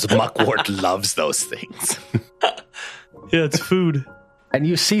junk bombs. Muckwort loves those things. Yeah, it's food. And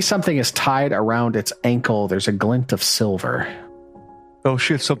you see something is tied around its ankle. There's a glint of silver. Oh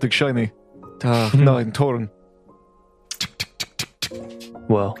shit, something shiny. No, I'm torn.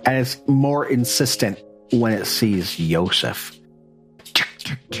 Well, And it's more insistent when it sees Yosef.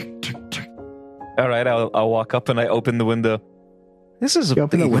 All right, I'll walk up and I open the window. This is You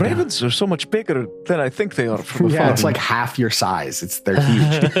open the window. ravens are so much bigger than I think they are from afar. Yeah, it's like half your size. They're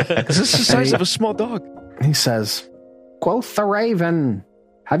huge. Is this the size of a small dog? He says, "Quoth the raven,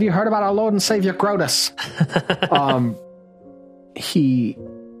 have you heard about our Lord and Savior Grotus?" He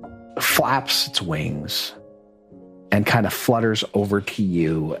flaps its wings and kind of flutters over to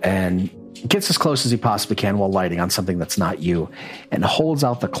you and gets as close as he possibly can while lighting on something that's not you, and holds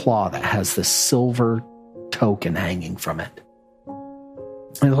out the claw that has this silver token hanging from it.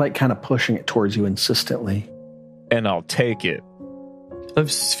 And like kind of pushing it towards you insistently. And I'll take it. I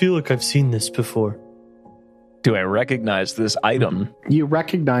feel like I've seen this before. Do I recognize this item? You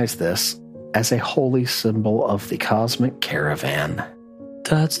recognize this as a holy symbol of the cosmic caravan.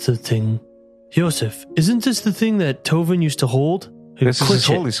 That's the thing. Yosef, isn't this the thing that Tovin used to hold? This is his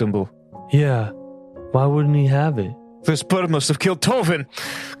Click it. holy symbol. Yeah. Why wouldn't he have it? This bird must have killed Tovin.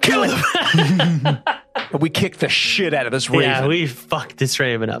 Kill him! We kicked the shit out of this raven. Yeah, we fucked this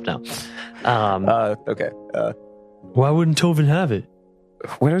raven up now. Okay. Why wouldn't Tovin have it?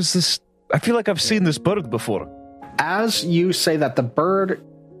 Where is this? I feel like I've seen this bird before. As you say that, the bird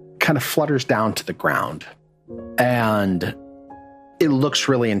kind of flutters down to the ground and it looks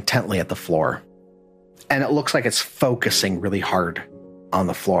really intently at the floor. And it looks like it's focusing really hard on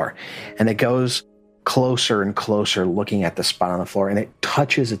the floor. And it goes closer and closer, looking at the spot on the floor, and it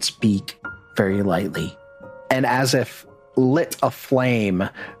touches its beak very lightly. And as if lit aflame,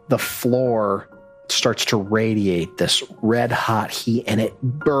 the floor starts to radiate this red hot heat, and it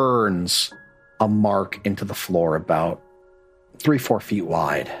burns a mark into the floor about 3-4 feet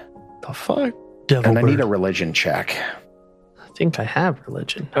wide. The fuck? Devil And I need bird. a religion check. I think I have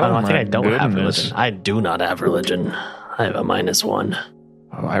religion. Oh I think my I don't have goodness. religion. I do not have religion. I have a -1.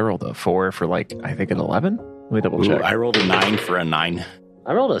 Oh, I rolled a 4 for I think an 11. Let me double Ooh, check. I rolled a 9 for a 9.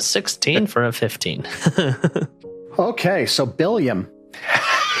 I rolled a 16 for a 15. Okay, so Billiam,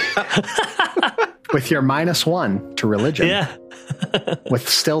 with your -1 to religion, Yeah. with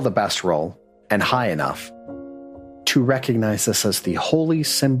still the best roll and high enough to recognize this as the holy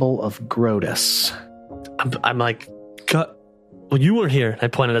symbol of Grotus. I'm like, God, well, you weren't here. I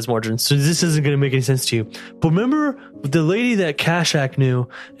pointed as Mordrin, so this isn't going to make any sense to you. But remember the lady that Kashak knew,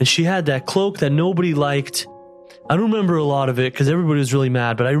 and she had that cloak that nobody liked. I don't remember a lot of it because everybody was really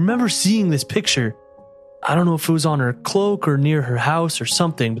mad, but I remember seeing this picture. I don't know if it was on her cloak or near her house or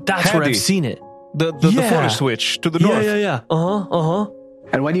something, but that's where Hattie. I've seen it. The forest witch to the north. Yeah.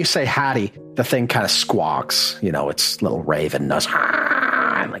 And when you say Hattie, the thing kind of squawks. You know, its little raven does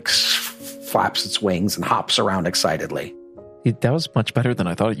and like flaps its wings and hops around excitedly. That was much better than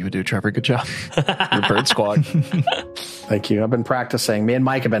I thought you would do, Trevor. Good job. Your bird squawk. Thank you. I've been practicing. Me and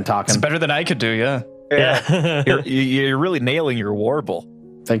Mike have been talking. It's better than I could do, yeah. Yeah. You're really nailing your warble.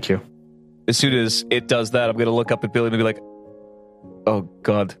 Thank you. As soon as it does that, I'm going to look up at Billy and be like, oh,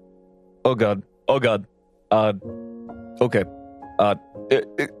 God. Oh, God. Oh, God. Okay.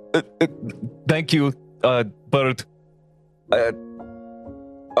 Thank you, bird.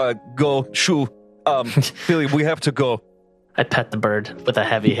 Go, shoo. Billy, we have to go. I pet the bird with a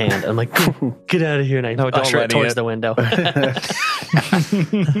heavy hand. I'm like, Get out of here. And I don't usher it let towards it. the window. We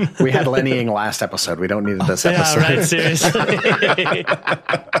had Lennying last episode. We don't need this episode. Yeah, right. Seriously.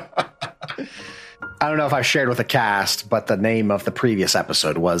 I don't know if I've shared with the cast, but the name of the previous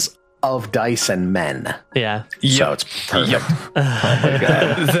episode was Of Dice and Men. Yeah. So it's perfect.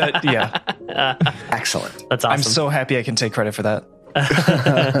 Yeah. Excellent. that's awesome. I'm so happy I can take credit for that.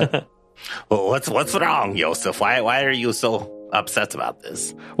 Well, what's wrong, Joseph? Why are you so upset about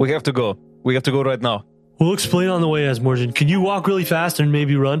this? We have to go. We have to go right now. We'll explain on the way, Asmorgen. Can you walk really fast and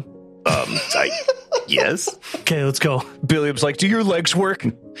maybe run? Yes. Okay, let's go. Billy's like, do your legs work?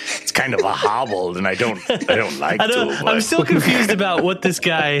 It's kind of a hobble, and I don't like to. But I'm still confused about what this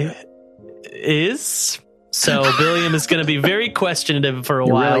guy is. So Billiam is going to be very questionative for a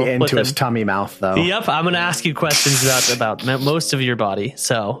You're while. really with into his him. tummy mouth, though. Yep, I'm going to ask you questions about most of your body.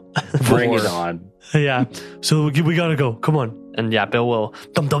 So bring it on. yeah, so we got to go. Come on. And yeah, Bill will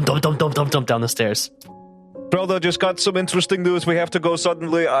dump down the stairs. Brother, just got some interesting news. We have to go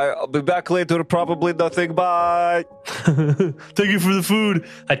suddenly. I'll be back later. Probably nothing. Bye. Thank you for the food.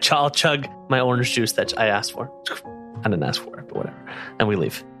 I'll chug my orange juice that I asked for. I didn't ask for it, but whatever. And we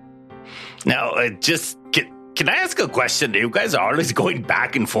leave. Now, can I ask a question? You guys are always going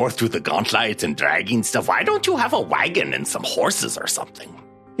back and forth through the gauntlet and dragging stuff. Why don't you have a wagon and some horses or something?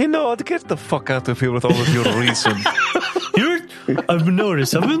 You know, get the fuck out of here with all of your reason. I've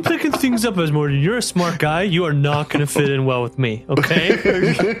noticed. I've been picking things up as Morty. You're a smart guy. You are not going to fit in well with me, okay?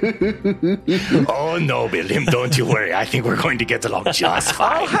 Oh, no, William, don't you worry. I think we're going to get along just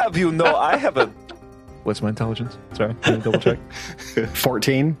I'll fine. have you know, I have a... What's my intelligence? Sorry, can you double check?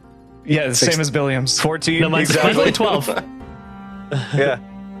 14? Yeah, the same as Billiam's. 14? No, mine's only 12. Yeah.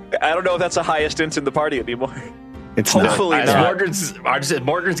 I don't know if that's the highest int in the party anymore. It's Hopefully not. not.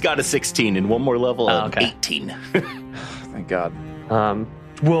 Mordred's got a 16 and one more level of 18. Thank God.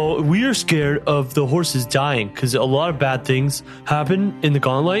 Well, we are scared of the horses dying because a lot of bad things happen in the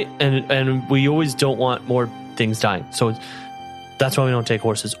gauntlet, and we always don't want more things dying. So that's why we don't take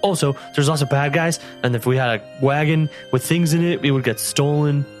horses. Also, there's lots of bad guys, and if we had a wagon with things in it, it would get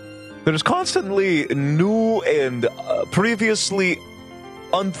stolen. There's constantly new and previously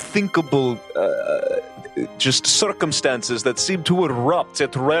unthinkable just circumstances that seem to erupt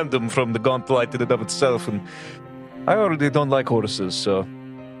at random from the gauntlet in and of itself, and I already don't like horses, so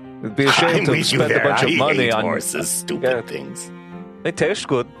it'd be a shame to spend a bunch of money on horses, stupid things. They taste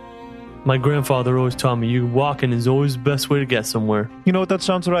good. My grandfather always taught me you walking is always the best way to get somewhere. You know what? That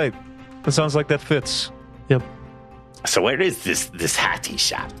sounds right. That sounds like that fits. Yep. So where is this Hattie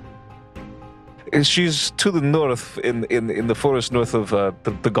shop? She's to the north in the forest north of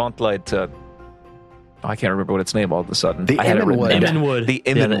the gauntlet. I can't remember what its name all of a sudden. The I had it written Immenwood. down. Immenwood. The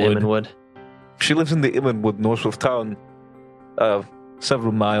Yeah, the Immenwood. Immenwood. She lives in the Immenwood north of town,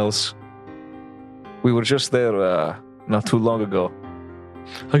 several miles. We were just there not too long ago.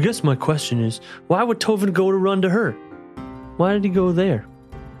 I guess my question is, why would Tovin go to run to her? Why did he go there?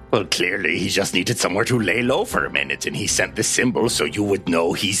 Well, clearly he just needed somewhere to lay low for a minute, and he sent the symbol so you would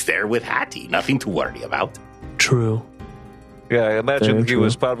know he's there with Hattie. Nothing to worry about. True. Yeah, I imagine Very he true.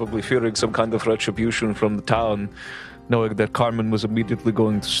 was probably fearing some kind of retribution from the town, knowing that Carmen was immediately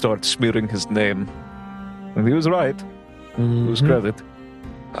going to start smearing his name. And he was right. To his credit.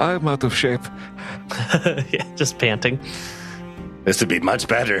 I'm out of shape. Yeah, just panting. This would be much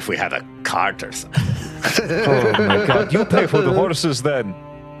better if we had a cart or something. Oh my God! You pay for the horses then.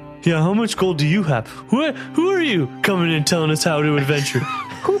 Yeah, how much gold do you have? Who are you coming in telling us how to adventure?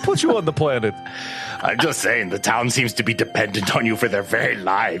 Who put you on the planet? I'm just saying, the town seems to be dependent on you for their very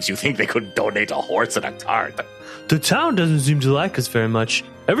lives. You think they could donate a horse and a cart? The town doesn't seem to like us very much.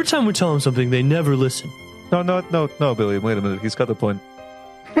 Every time we tell them something, they never listen. No, Billy. Wait a minute. He's got a point.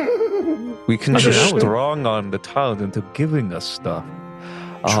 We can just strong arm the town into giving us stuff.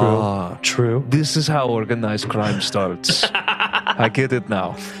 True. This is how organized crime starts. I get it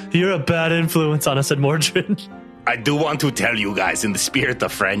now. You're a bad influence on us at Mordred. I do want to tell you guys, in the spirit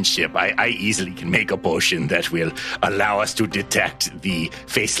of friendship, I easily can make a potion that will allow us to detect the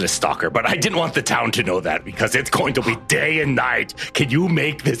faceless stalker. But I didn't want the town to know that because it's going to be day and night. Can you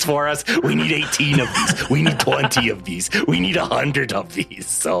make this for us? We need 18 of these. We need 20 of these. We need 100 of these.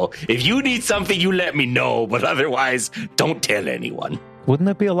 So if you need something, you let me know. But otherwise, don't tell anyone. Wouldn't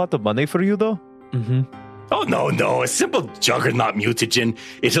that be a lot of money for you, though? Mm-hmm. Oh, no. A simple juggernaut mutagen.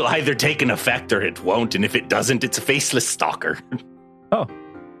 It'll either take an effect or it won't. And if it doesn't, it's a faceless stalker. Oh.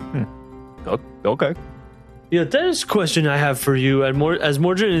 Okay. Yeah, that is a question I have for you as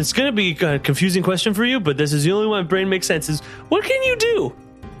Mordred. It's going to be a confusing question for you, but this is the only one my brain makes sense. Is what can you do?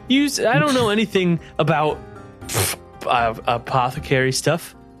 I don't know anything about apothecary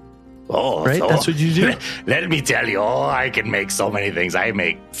stuff. Oh, right? That's what you do? Let me tell you, I can make so many things. I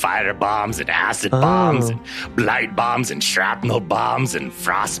make fire bombs and acid bombs and blight bombs and shrapnel bombs and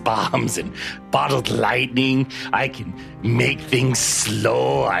frost bombs and bottled lightning. I can make things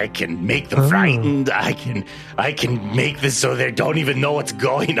slow. I can make them frightened. I can make this so they don't even know what's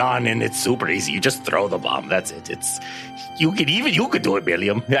going on, and it's super easy. You just throw the bomb. That's it. You could do it,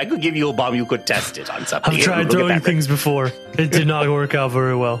 William. I could give you a bomb. You could test it on something. I've tried throwing things before. It did not work out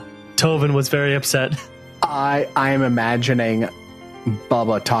very well. Tovin was very upset. I am imagining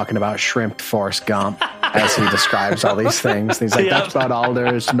Bubba talking about shrimp Forrest Gump as he describes all these things. He's like, that's about all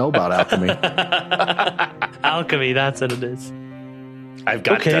there is to know about alchemy. Alchemy, that's what it is. I've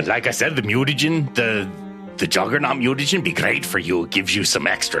got, like I said, the mutagen, the Juggernaut mutagen be great for you. It gives you some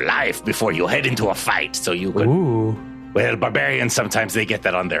extra life before you head into a fight. So you could... Ooh. Well, barbarians, sometimes they get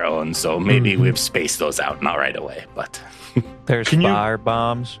that on their own. So maybe we've spaced those out, not right away. But there's fire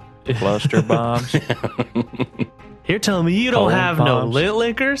bombs. Cluster bombs. You're telling me you don't have no lit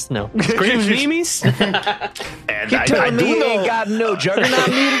lickers? No. Screaming memes? And you're telling me you ain't got no Juggernaut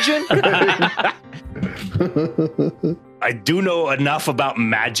mutagen? I do know enough about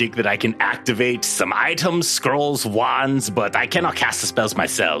magic that I can activate some items, scrolls, wands, but I cannot cast the spells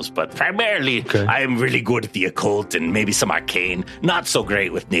myself. But primarily, I am really good at the occult and maybe some arcane. Not so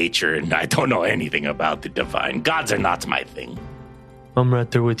great with nature, and I don't know anything about the divine. Gods are not my thing. I'm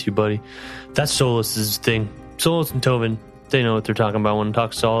right there with you, buddy. That's Solus's thing. Solus and Tovin, they know what they're talking about when it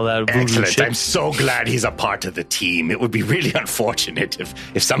talks to all that voodoo Excellent. shit. I'm so glad he's a part of the team. It would be really unfortunate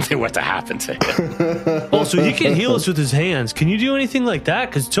if something were to happen to him. Also, he can heal us with his hands. Can you do anything like that?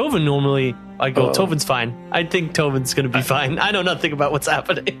 Because Tovin normally, Tovin's fine. I think Tovin's going to be fine. I know nothing about what's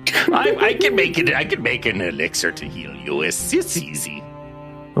happening. I can make it. I can make an elixir to heal you. It's easy.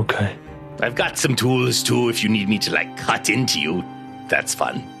 Okay. I've got some tools too. If you need me to cut into you, that's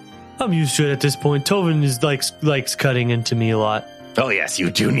fun. I'm used to it at this point. Tovin likes cutting into me a lot. Oh yes, you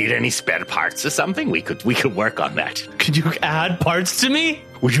do need any spare parts or something? We could work on that. Could you add parts to me?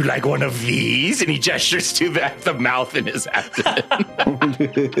 Would you like one of these? And he gestures to the mouth in his abdomen.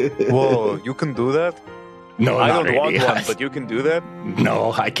 Whoa, you can do that? No, I not don't really. want one, but you can do that?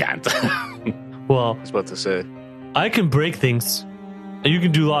 No, I can't. Well, I was about to say. I can break things. You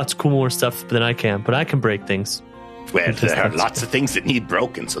can do lots of more stuff than I can, but I can break things. Well, there are lots of things that need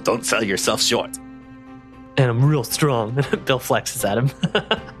broken, so don't sell yourself short. And I'm real strong. Bill flexes at him.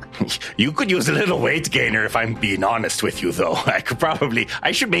 You could use a little weight gainer if I'm being honest with you, though.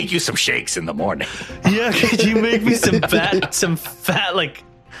 I should make you some shakes in the morning. Yeah, could you make me some fat,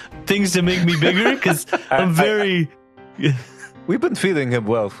 things to make me bigger? Because I'm very... We've been feeding him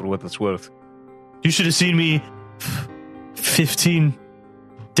well for what it's worth. You should have seen me 15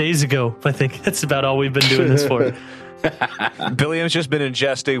 days ago, I think. That's about all we've been doing this for. Billiam's just been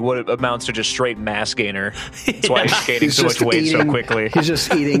ingesting what amounts to just straight mass gainer. That's why he's gaining so much weight so quickly. He's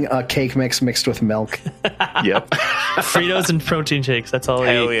just eating a cake mix mixed with milk. Yep. Fritos and protein shakes. That's all I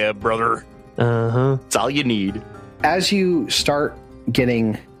eat. Hell yeah, brother. Uh-huh. That's all you need. As you start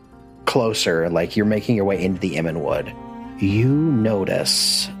getting closer, like you're making your way into the Immonwood, you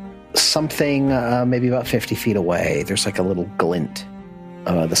notice something maybe about 50 feet away. There's like a little glint.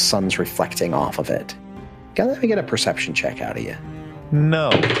 The sun's reflecting off of it. Let me get a perception check out of you. No.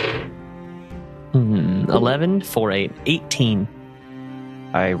 11 for 18.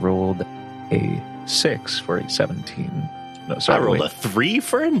 I rolled a 6 for a 17. No, sorry, I rolled a 3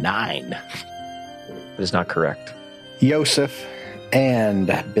 for a 9. That is not correct. Yosef and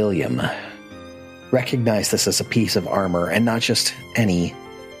Billiam recognize this as a piece of armor, and not just any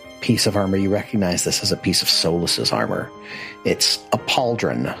piece of armor. You recognize this as a piece of Solus's armor. It's a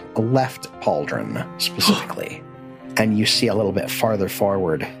pauldron, a left pauldron specifically. And you see a little bit farther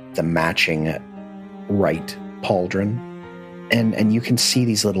forward the matching right pauldron. And you can see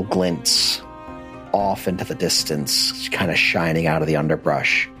these little glints off into the distance, kind of shining out of the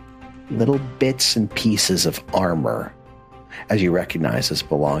underbrush. Little bits and pieces of armor, as you recognize as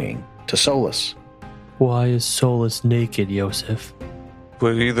belonging to Solus. Why is Solus naked, Yosef?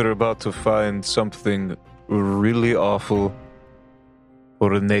 We're either about to find something really awful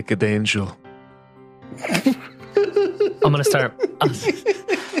or a naked angel. I'm gonna start.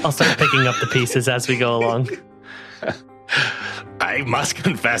 I'll start picking up the pieces as we go along. I must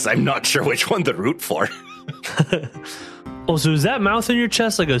confess, I'm not sure which one to root for. Oh, so is that mouth in your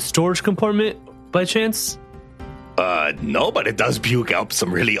chest like a storage compartment by chance? No, but it does puke up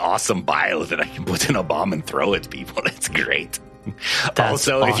some really awesome bile that I can put in a bomb and throw at people. It's great. That's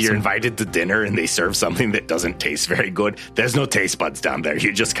also, if you're awesome. invited to dinner and they serve something that doesn't taste very good, there's no taste buds down there.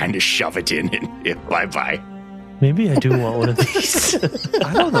 You just kind of shove it in and bye-bye. Maybe I do want one of these.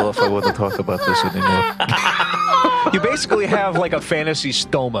 I don't know if I want to talk about this anymore. You basically have like a fantasy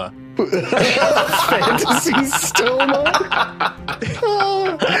stoma. Fantasy stoma.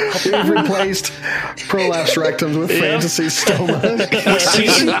 We've replaced prolapse rectums with fantasy stoma.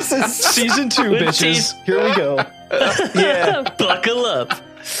 Season 2, bitches. Here we go. Yeah, buckle up.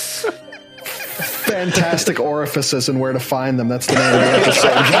 Fantastic orifices and where to find them. That's the name of the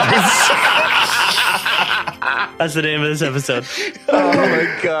episode, guys. That's the name of this episode. Oh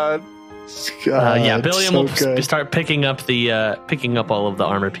my god. Billiam will start picking up all of the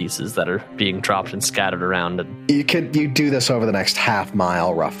armor pieces that are being dropped and scattered around. And You do this over the next half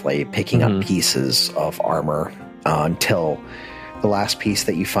mile, roughly, picking up pieces of armor until the last piece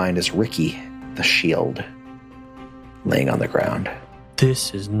that you find is Ricky, the shield, laying on the ground.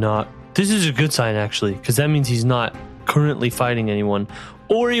 This is a good sign, actually, because that means he's not currently fighting anyone,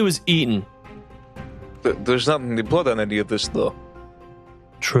 or he was eaten. There's not any blood on any of this, though.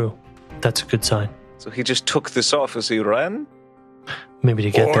 True. That's a good sign. So he just took this off as he ran? Maybe to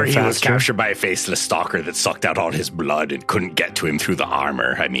get Or there he faster. was captured by a faceless stalker that sucked out all his blood and couldn't get to him through the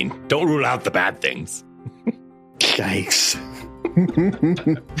armor. I mean, don't rule out the bad things. Yikes.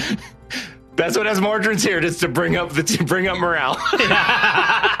 That's what Asmordran's here, just to bring up morale.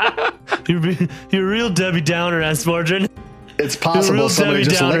 You're a real Debbie Downer, Asmordran. It's possible real somebody Debbie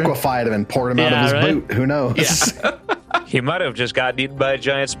just Downer. liquefied him and poured him out of his boot. Who knows? He might have just gotten eaten by a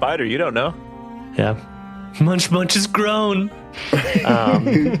giant spider. You don't know. Yeah. Munch is grown.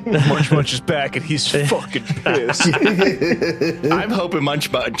 Munch is back and he's fucking pissed. I'm hoping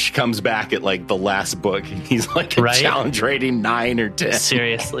Munch comes back at like the last book. He's like a Right? challenge rating 9 or 10.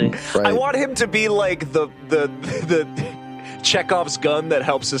 seriously, Right. I want him to be like the Chekhov's gun that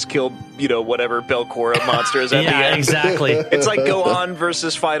helps us kill, whatever Belcora monster is at the yeah, end. exactly. It's like Gohan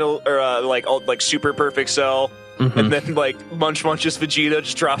versus Final, or like Super Perfect Cell. And then like Munch's Vegeta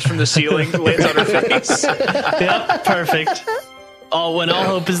just drops from the ceiling, lands on her face. Yep, perfect. Oh, when all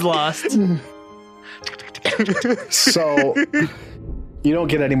hope is lost. So you don't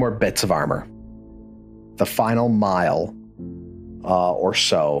get any more bits of armor. The final mile or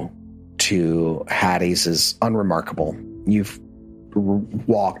so to Hades is unremarkable. You've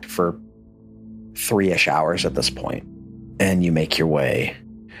walked for 3-ish hours at this point, and you make your way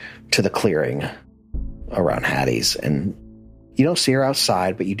to the clearing around Hades, and you don't see her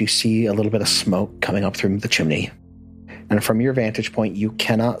outside, but you do see a little bit of smoke coming up through the chimney. And from your vantage point, you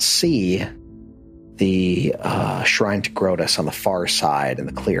cannot see the shrine to Grotus on the far side in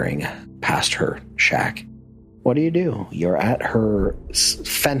the clearing past her shack. What do? You're at her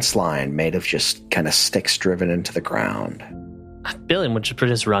fence line made of just kind of sticks driven into the ground. Billiam would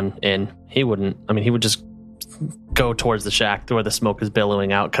just run in. He wouldn't. I mean, he would just go towards the shack where the smoke is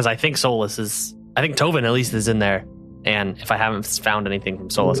billowing out. Because I think Tovin at least is in there. And if I haven't found anything from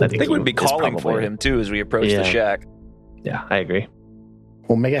Solus, I think we'd be is calling probably- for him too as we approach the shack. Yeah, I agree.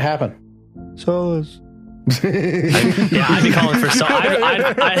 We'll make it happen. Solus. Yeah, I'd be calling for Solus.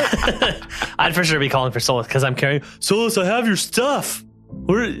 I'd for sure be calling for Solus because I'm carrying Solus, I have your stuff.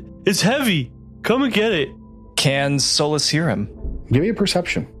 It's heavy. Come and get it. Can Solus hear him? Give me a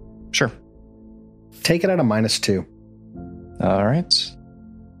perception. Sure. Take it at a -2. All right.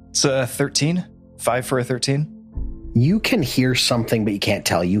 It's a 13. 5 for a 13. You can hear something, but you can't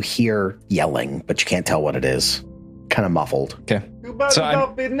tell. You hear yelling, but you can't tell what it is. Kind of muffled. Okay. You better So I'm-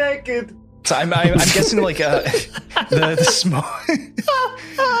 not be naked. So I'm guessing like the smoke.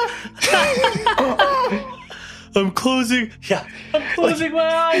 I'm closing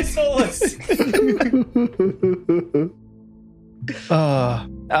my eyes, Solus.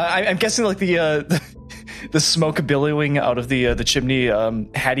 I'm guessing like the smoke billowing out of the chimney.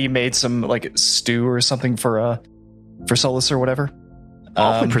 Hattie made some like stew or something for Solus or whatever.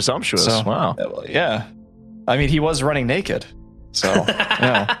 Awfully presumptuous. So, Wow. Yeah. I mean, he was running naked, so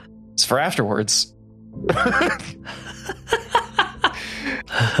yeah, it's for afterwards.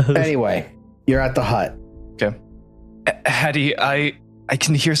 Anyway, you're at the hut. Okay, Hattie, I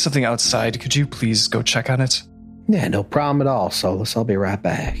can hear something outside. Could you please go check on it? Yeah, no problem at all, Solus. I'll be right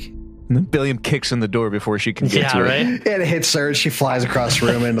back. And then Billiam kicks in the door before she can get Yeah, to right? it. It hits her. She flies across the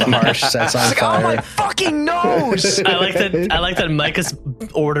room into the hearth, sets on Oh fire. my fucking nose! I like that Micah's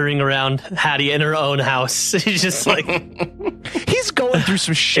ordering around Hattie in her own house. He's just like, He's going through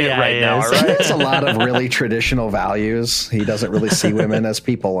some shit Yeah, right he now, is. all right? He has a lot of really traditional values. He doesn't really see women as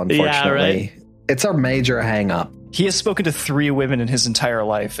people, unfortunately. right. It's a major hang up. He has spoken to 3 women in his entire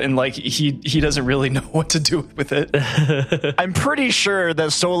life, and like he doesn't really know what to do with it. I'm pretty sure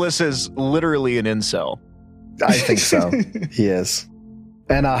that Solus is literally an incel. I think so. He is.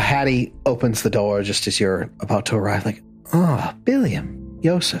 And Hattie opens the door just as you're about to arrive, like, "Ah, Billiam,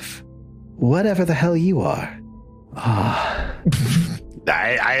 Yosef, whatever the hell you are." Ah,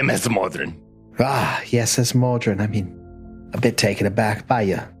 I am as modern. Yes, as Mordrin. I mean, a bit taken aback by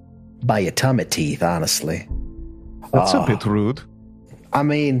your tummy teeth, honestly. That's a bit rude. I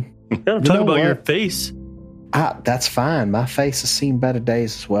mean, don't talk about your face. that's fine. My face has seen better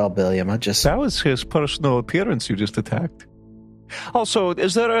days as well, Billiam. That was his personal appearance you just attacked. Also,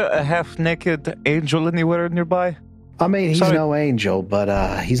 is there a half-naked angel anywhere nearby? I mean, he's Sorry. no angel,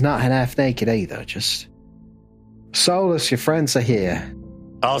 but he's not half naked either. Just Solus, your friends are here.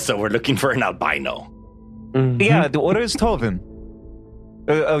 Also, we're looking for an albino. Yeah, where is Tovin?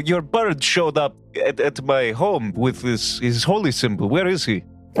 Your bird showed up at my home with his holy symbol. Where is he?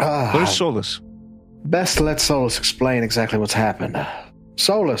 Where's Solus? Best to let Solus explain exactly what's happened.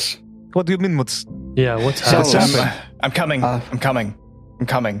 Solus. What do you mean? What's Yeah, what's Solus. happening? I'm coming. I'm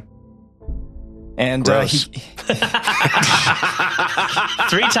coming. And Gross. 3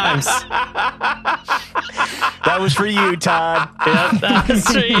 times. That was for you, Todd. Yep,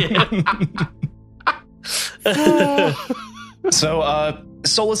 that's So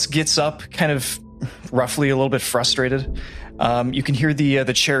Solus gets up, kind of roughly a little bit frustrated. You can hear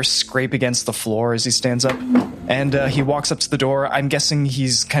the chair scrape against the floor as he stands up, and he walks up to the door. I'm guessing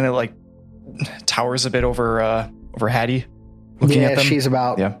he's kind of like towers a bit over Hattie, looking at them. She's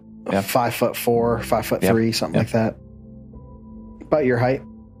about Yeah. 5'4", 5'3", something like that. About your height.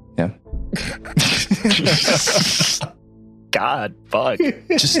 Yeah. God, fuck.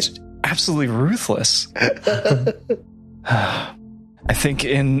 Just absolutely ruthless. I think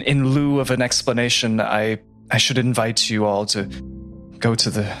in lieu of an explanation, I should invite you all to go to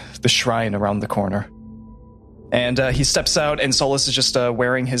the shrine around the corner. And he steps out, and Solus is just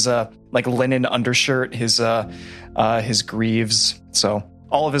wearing his like linen undershirt, his greaves. So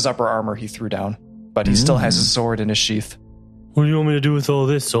all of his upper armor he threw down, but he still has his sword in his sheath. What do you want me to do with all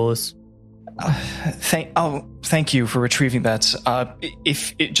this, Solus? Thank you for retrieving that.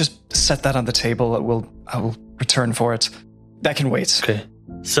 If it just set that on the table, I will return for it. That can wait. Okay.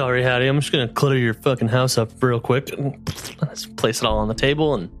 Sorry, Hattie. I'm just gonna clutter your fucking house up real quick. Let's place it all on the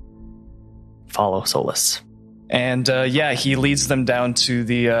table and follow Solus. And he leads them down to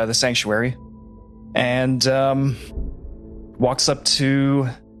the sanctuary, and walks up to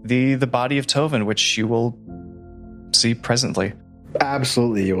the body of Tovin, which you will see presently.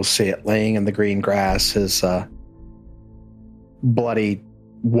 Absolutely, you will see it laying in the green grass, his bloody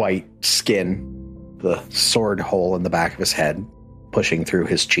white skin, the sword hole in the back of his head, pushing through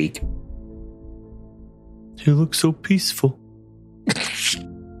his cheek. You look so peaceful.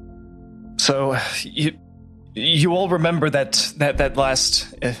 So you all remember that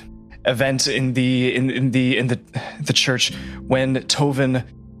last event in the church when Tovin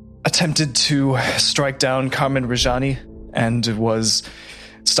attempted to strike down Carmen Rajani and was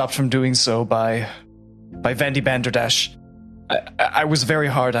stopped from doing so by Vandy Banderdash. I was very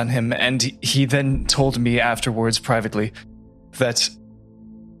hard on him, and he then told me afterwards privately that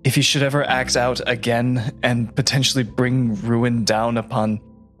if he should ever act out again and potentially bring ruin down upon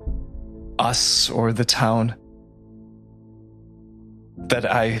us or the town, that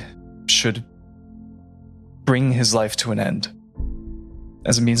I should bring his life to an end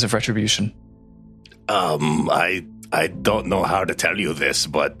as a means of retribution. I don't know how to tell you this,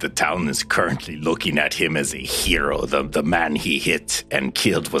 but the town is currently looking at him as a hero. The man he hit and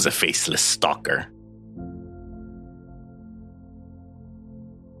killed was a faceless stalker.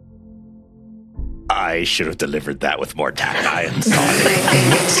 I should have delivered that with more tact. I am sorry.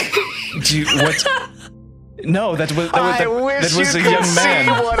 No, that was wish a you could young man.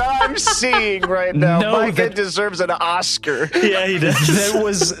 see what I'm seeing right now. No, Micah that- deserves an Oscar. Yeah, he does.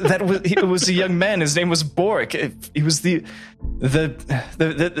 It was a young man. His name was Boric. He was the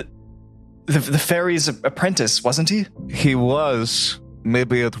fairy's apprentice, wasn't he? He was,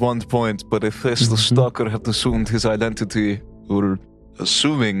 maybe at one point, but if the stalker had assumed his identity, or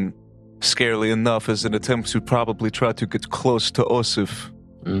assuming scarily enough as an attempt to probably try to get close to Osif.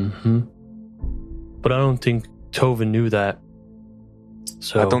 But I don't think Tovin knew that.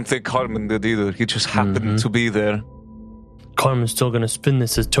 So I don't think Carmen did either. He just happened to be there. Carmen's still going to spin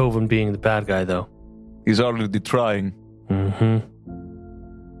this as Tovin being the bad guy, though. He's already trying. So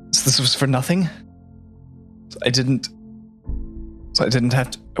this was for nothing? I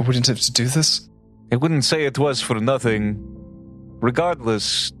wouldn't have to do this? I wouldn't say it was for nothing.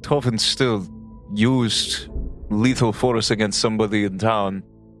 Regardless, Tovin still used lethal force against somebody in town.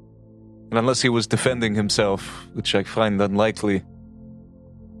 And unless he was defending himself, which I find unlikely.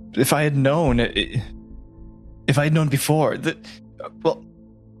 If I had known, before, well,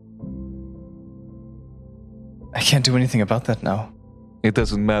 I can't do anything about that now. It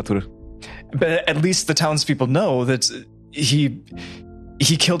doesn't matter. But at least the townspeople know that he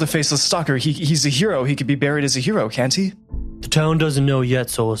killed a faceless stalker. He's a hero. He could be buried as a hero, can't he? The town doesn't know yet,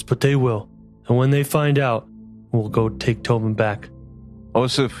 Solus, but they will. And when they find out, we'll go take Tovin back.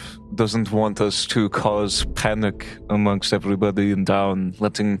 Osif doesn't want us to cause panic amongst everybody in town,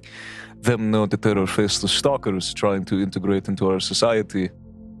 letting them know that there are faceless stalkers trying to integrate into our society.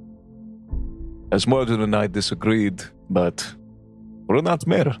 As Mordred and I disagreed, but we're not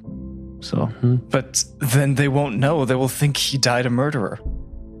mayor. So, But then they won't know. They will think he died a murderer.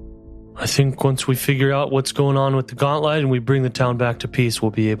 I think once we figure out what's going on with the Gauntlet and we bring the town back to peace,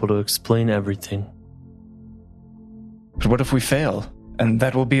 we'll be able to explain everything. But what if we fail? And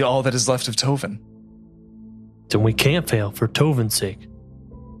that will be all that is left of Tovin. Then we can't fail for Tovin's sake.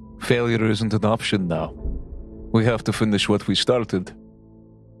 failure isn't an option now. We have to finish what we started.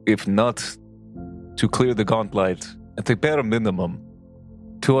 If not, to clear the Gauntlet, at a bare minimum,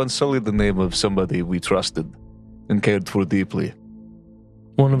 to unsully the name of somebody we trusted and cared for deeply.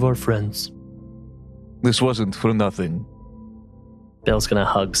 One of our friends. This wasn't for nothing. Bill's gonna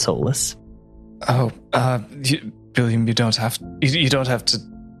hug Solus. Oh, William, you don't have to.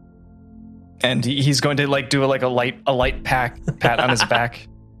 And he's going to do a light pat on his back.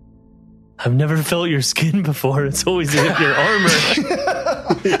 I've never felt your skin before. It's always in your armor.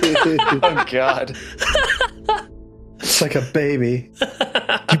 Oh God! It's like a baby.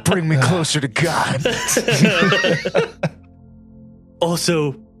 You bring me closer to God.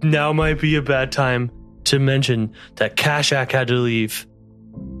 Also, now might be a bad time to mention that Kashak had to leave.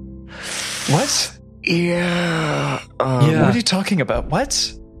 What? Yeah. What are you talking about?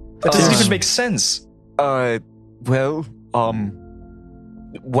 What? That doesn't even make sense.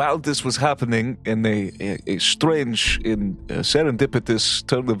 While this was happening in a strange and serendipitous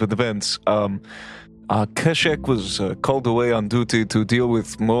turn of events, Kashak was called away on duty to deal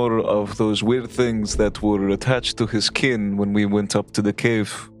with more of those weird things that were attached to his kin when we went up to the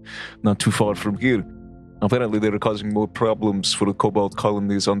cave not too far from here. Apparently they were causing more problems for the Cobalt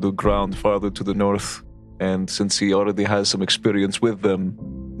colonies underground farther to the north, and since he already has some experience with them,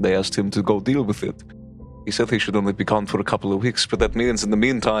 they asked him to go deal with it. He said he should only be gone for a couple of weeks, but that means in the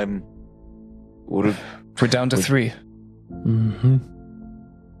meantime, We're down to 3.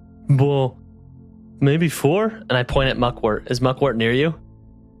 Mm-hmm. Well, maybe 4? And I point at Muckwort. Is Muckwort near you?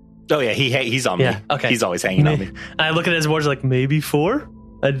 Oh yeah, he's on Yeah, me. okay. He's always hanging on me. And I look at his words like, Maybe 4?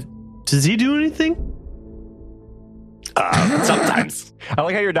 Does he do anything? Sometimes. I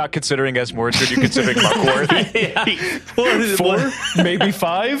like how you're not considering as Mordred, you're considering Muckwort. Yeah. 4? Maybe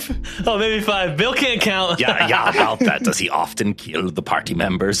 5? Oh, maybe 5. Bill can't count. Yeah, about that. Does he often kill the party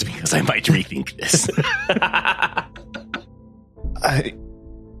members? Because I might rethink this. I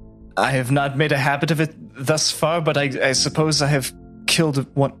have not made a habit of it thus far, but I suppose I have killed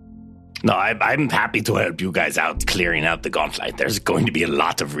one. No, I'm happy to help you guys out clearing out the Gauntlet. There's going to be a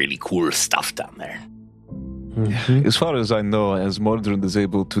lot of really cool stuff down there. Mm-hmm. as far as I know, as Mordred is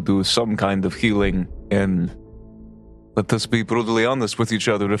able to do some kind of healing, and let us be brutally honest with each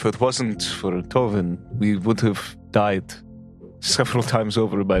other, if it wasn't for Tovin, we would have died several times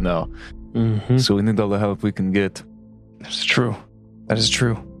over by now. Mm-hmm. So we need all the help we can get. That's true. That is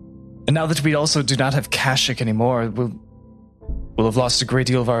true. And now that we also do not have Kashak anymore, we'll have lost a great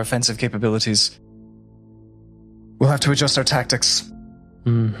deal of our offensive capabilities. We'll have to adjust our tactics.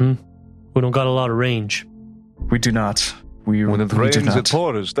 Mm-hmm. We don't got a lot of range. We do not. We When it we rains, do not. it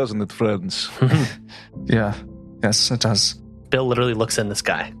pours, doesn't it, friends? Yeah. Yes, it does. Bill literally looks in the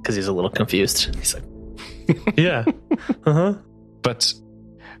sky because he's a little confused. He's like, Yeah. Uh-huh. But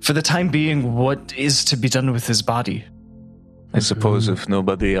for the time being, what is to be done with his body? I suppose if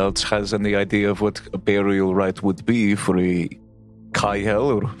nobody else has any idea of what a burial rite would be for a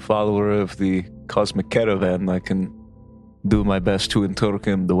Kyle or follower of the Cosmic Caravan, I can do my best to interpret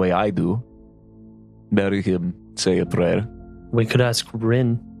him the way I do. Bury him, say a prayer. We could ask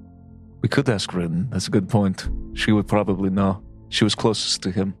Rin. We could ask Rin. That's a good point. She would probably know. She was closest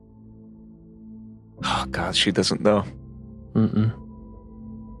to him. Oh, God, she doesn't know. Mm-mm.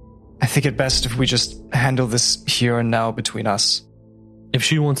 I think it best if we just handle this here and now between us. If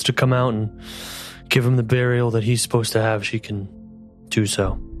she wants to come out and give him the burial that he's supposed to have, she can do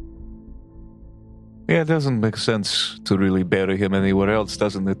so. Yeah, it doesn't make sense to really bury him anywhere else,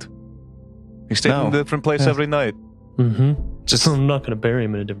 doesn't it? He's staying in a different place every night. Mm-hmm. Just I'm not going to bury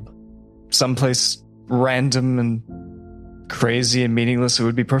him in a different place. someplace random and crazy and meaningless, it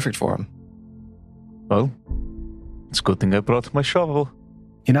would be perfect for him. Well, it's a good thing I brought my shovel.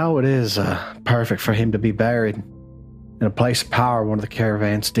 You know, it is perfect for him to be buried in a place of power, one of the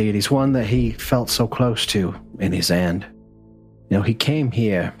caravan's deities, one that he felt so close to in his end. You know, he came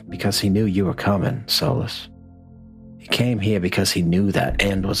here because he knew you were coming, Solus. He came here because he knew that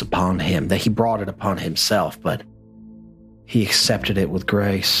end was upon him, that he brought it upon himself, but he accepted it with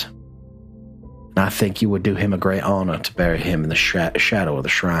grace. And I think you would do him a great honor to bury him in the shadow of the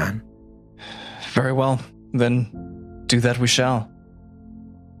shrine. Very well. Then do that we shall.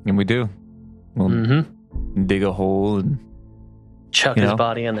 And we do. We'll dig a hole and chuck his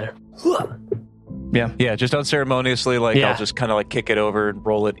body in there. Yeah, just unceremoniously, I'll just kind of kick it over and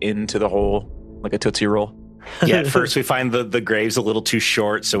roll it into the hole like a Tootsie Roll. Yeah, at first we find the grave's a little too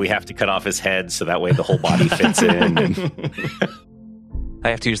short, so we have to cut off his head so that way the whole body fits in. I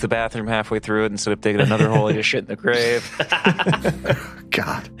have to use the bathroom halfway through it instead of digging another hole. I just shit in the grave.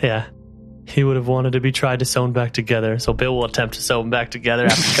 God. Yeah. He would have wanted to be tried to sewn back together, so Bill will attempt to sew him back together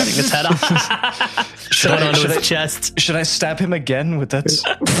after cutting his head off. Sew it onto his chest. Should I stab him again with that?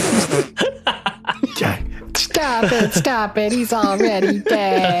 Stop it, he's already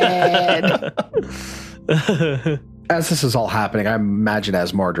dead. As this is all happening, I imagine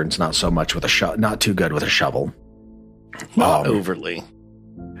Asmardron's not so much with not too good with a shovel. Not overly.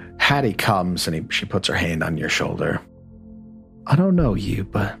 Hattie comes and she puts her hand on your shoulder. I don't know you,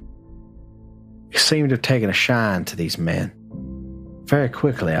 but you seem to have taken a shine to these men. Very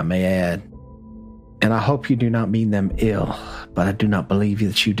quickly, I may add. And I hope you do not mean them ill, but I do not believe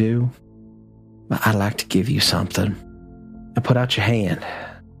that you do. But I'd like to give you something. Now put out your hand.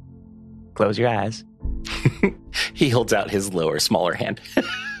 Close your eyes. He holds out his smaller hand.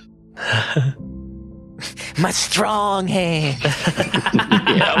 My strong hand.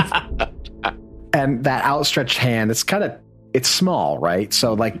 And that outstretched hand, it's small, right?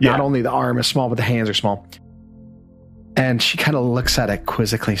 So not only the arm is small, but the hands are small. And she kind of looks at it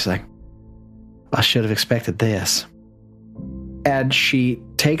quizzically. She's like, I should have expected this. And she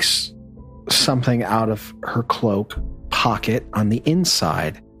takes something out of her cloak pocket on the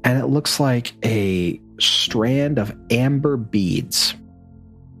inside, and it looks like a strand of amber beads.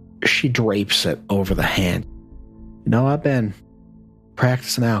 She drapes it over the hand. You know, I've been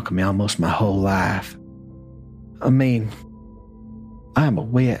practicing alchemy almost my whole life. I mean, I'm a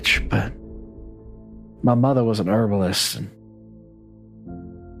witch, but my mother was an herbalist, and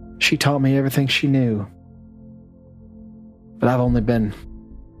she taught me everything she knew. But I've only been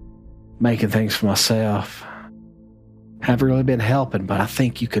making things for myself. Haven't really been helping, but I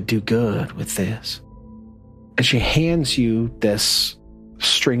think you could do good with this. And she hands you this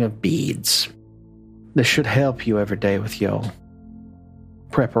string of beads. This should help you every day with your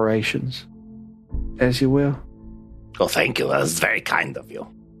preparations. As you will. Well, thank you. That was very kind of you.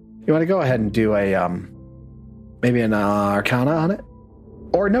 You want to go ahead and do a, maybe an Arcana on it?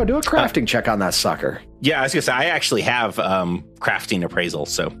 Or no, do a crafting check on that sucker. Yeah, I was going to say, I actually have crafting appraisal,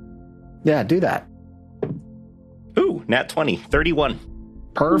 so. Yeah, do that. Ooh, nat 20, 31.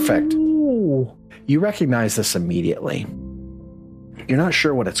 Perfect. Ooh. You recognize this immediately. You're not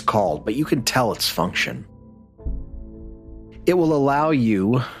sure what it's called, but you can tell its function. It will allow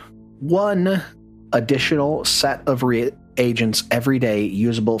you one additional set of reagents every day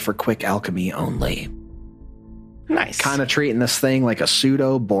usable for quick alchemy only. Nice. Kind of treating this thing like a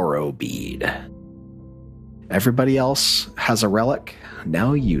pseudo Boro bead. Everybody else has a relic.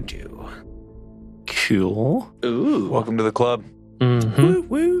 Now you do. Cool. Ooh. Welcome to the club. Mm-hmm. Woo,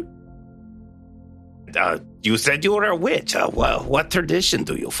 woo. You said you were a witch. Well, what tradition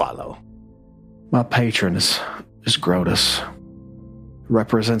do you follow? My patron is Grotus.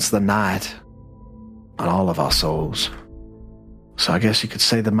 Represents the night on all of our souls. So I guess you could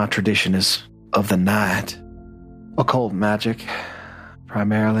say that my tradition is of the night. Occult magic,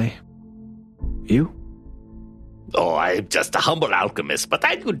 primarily. You? Oh, I'm just a humble alchemist, but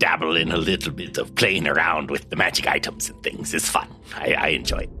I do dabble in a little bit of playing around with the magic items and things. It's fun. I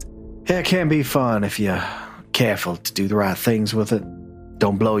enjoy it. Yeah, it can be fun if you're careful to do the right things with it.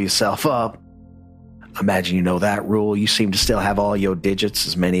 Don't blow yourself up. I imagine you know that rule. You seem to still have all your digits,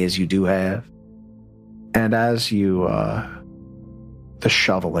 as many as you do have. And as you, the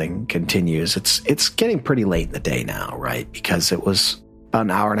shoveling continues, it's getting pretty late in the day now, right? Because it was about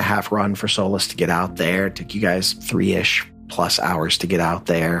an hour and a half run for Solus to get out there. It took you guys 3-ish plus hours to get out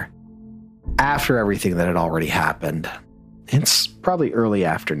there. After everything that had already happened, it's probably early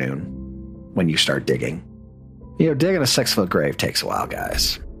afternoon when you start digging. You know, digging a 6-foot grave takes a while,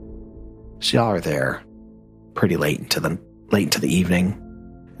 guys. So y'all are there pretty late into the evening.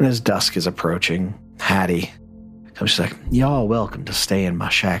 And as dusk is approaching, Hattie comes, she's like, y'all are welcome to stay in my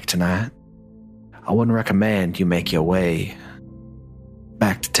shack tonight. I wouldn't recommend you make your way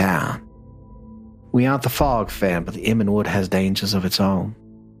back to town. We aren't the Fog fan, but the Immonwood has dangers of its own.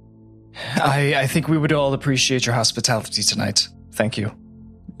 I think we would all appreciate your hospitality tonight. Thank you.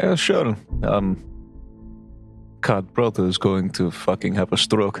 Yeah, sure. God, brother is going to fucking have a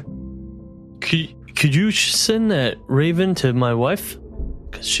stroke. Could you send that raven to my wife?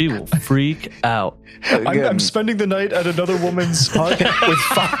 Because she will freak out. I'm spending the night at another woman's hut with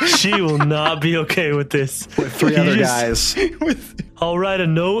 5. She will not be okay with this. With 3 other guys. I'll write a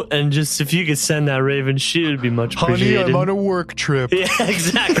note, and just if you could send that raven, she would be much appreciated. Honey, I'm on a work trip. Yeah,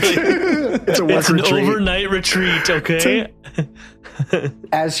 exactly. It's a work retreat. An overnight retreat, okay?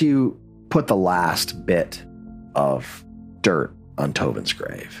 As you put the last bit of dirt on Tobin's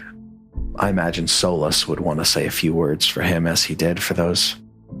grave, I imagine Solus would want to say a few words for him, as he did for those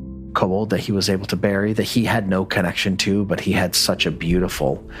kobold that he was able to bury, that he had no connection to, but he had such a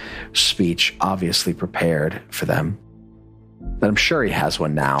beautiful speech, obviously prepared for them. But I'm sure he has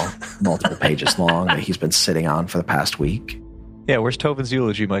one now, multiple pages long, that he's been sitting on for the past week. Yeah, where's Tovin's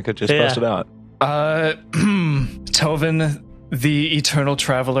eulogy, Micah? Just bust it out. Tovin, the eternal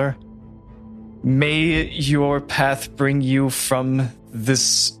traveler, may your path bring you from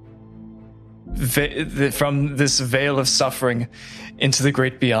this veil of suffering into the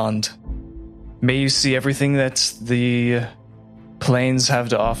great beyond. May you see everything that the planes have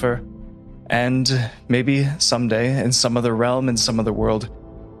to offer, and maybe someday, in some other realm, in some other world,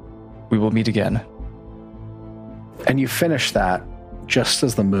 we will meet again. And you finish that just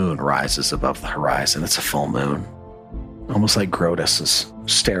as the moon rises above the horizon. It's a full moon. Almost like Grotus is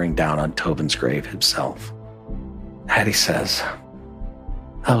staring down on Tobin's grave himself. Hattie says,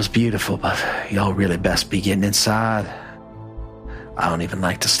 that was beautiful, but y'all really best be getting inside. I don't even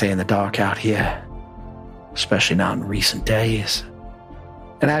like to stay in the dark out here, especially not in recent days.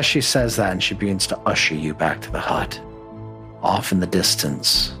 And as she says that, and she begins to usher you back to the hut, off in the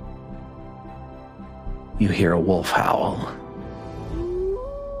distance, you hear a wolf howl.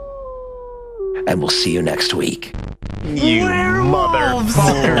 And we'll see you next week. You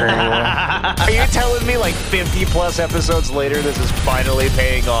motherfucker. Are you telling me like 50 plus episodes later this is finally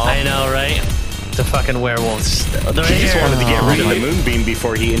paying off? I know, right? The fucking werewolves. He just wanted to get rid of the moonbeam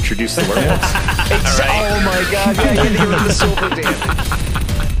before he introduced the werewolves. Oh my god, yeah, you had to get rid of the silver damage.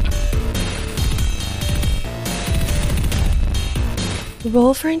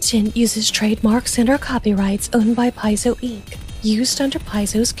 Roll for Intent uses trademarks and/or copyrights owned by Paizo Inc., used under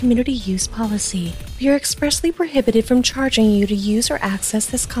Paizo's community use policy. We are expressly prohibited from charging you to use or access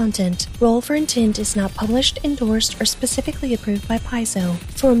this content. Roll for Intent is not published, endorsed, or specifically approved by Paizo.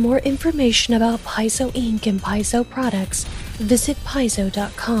 For more information about Paizo Inc. and Paizo products, visit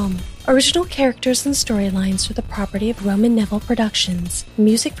paizo.com. Original characters and storylines are the property of Roman Neville Productions.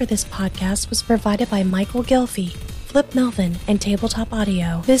 Music for this podcast was provided by Michael Gilfie, Flip Melvin, and Tabletop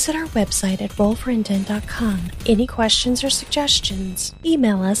Audio. Visit our website at rollforintent.com. Any questions or suggestions,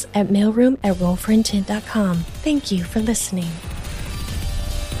 email us at mailroom@rollforintent.com. Thank you for listening.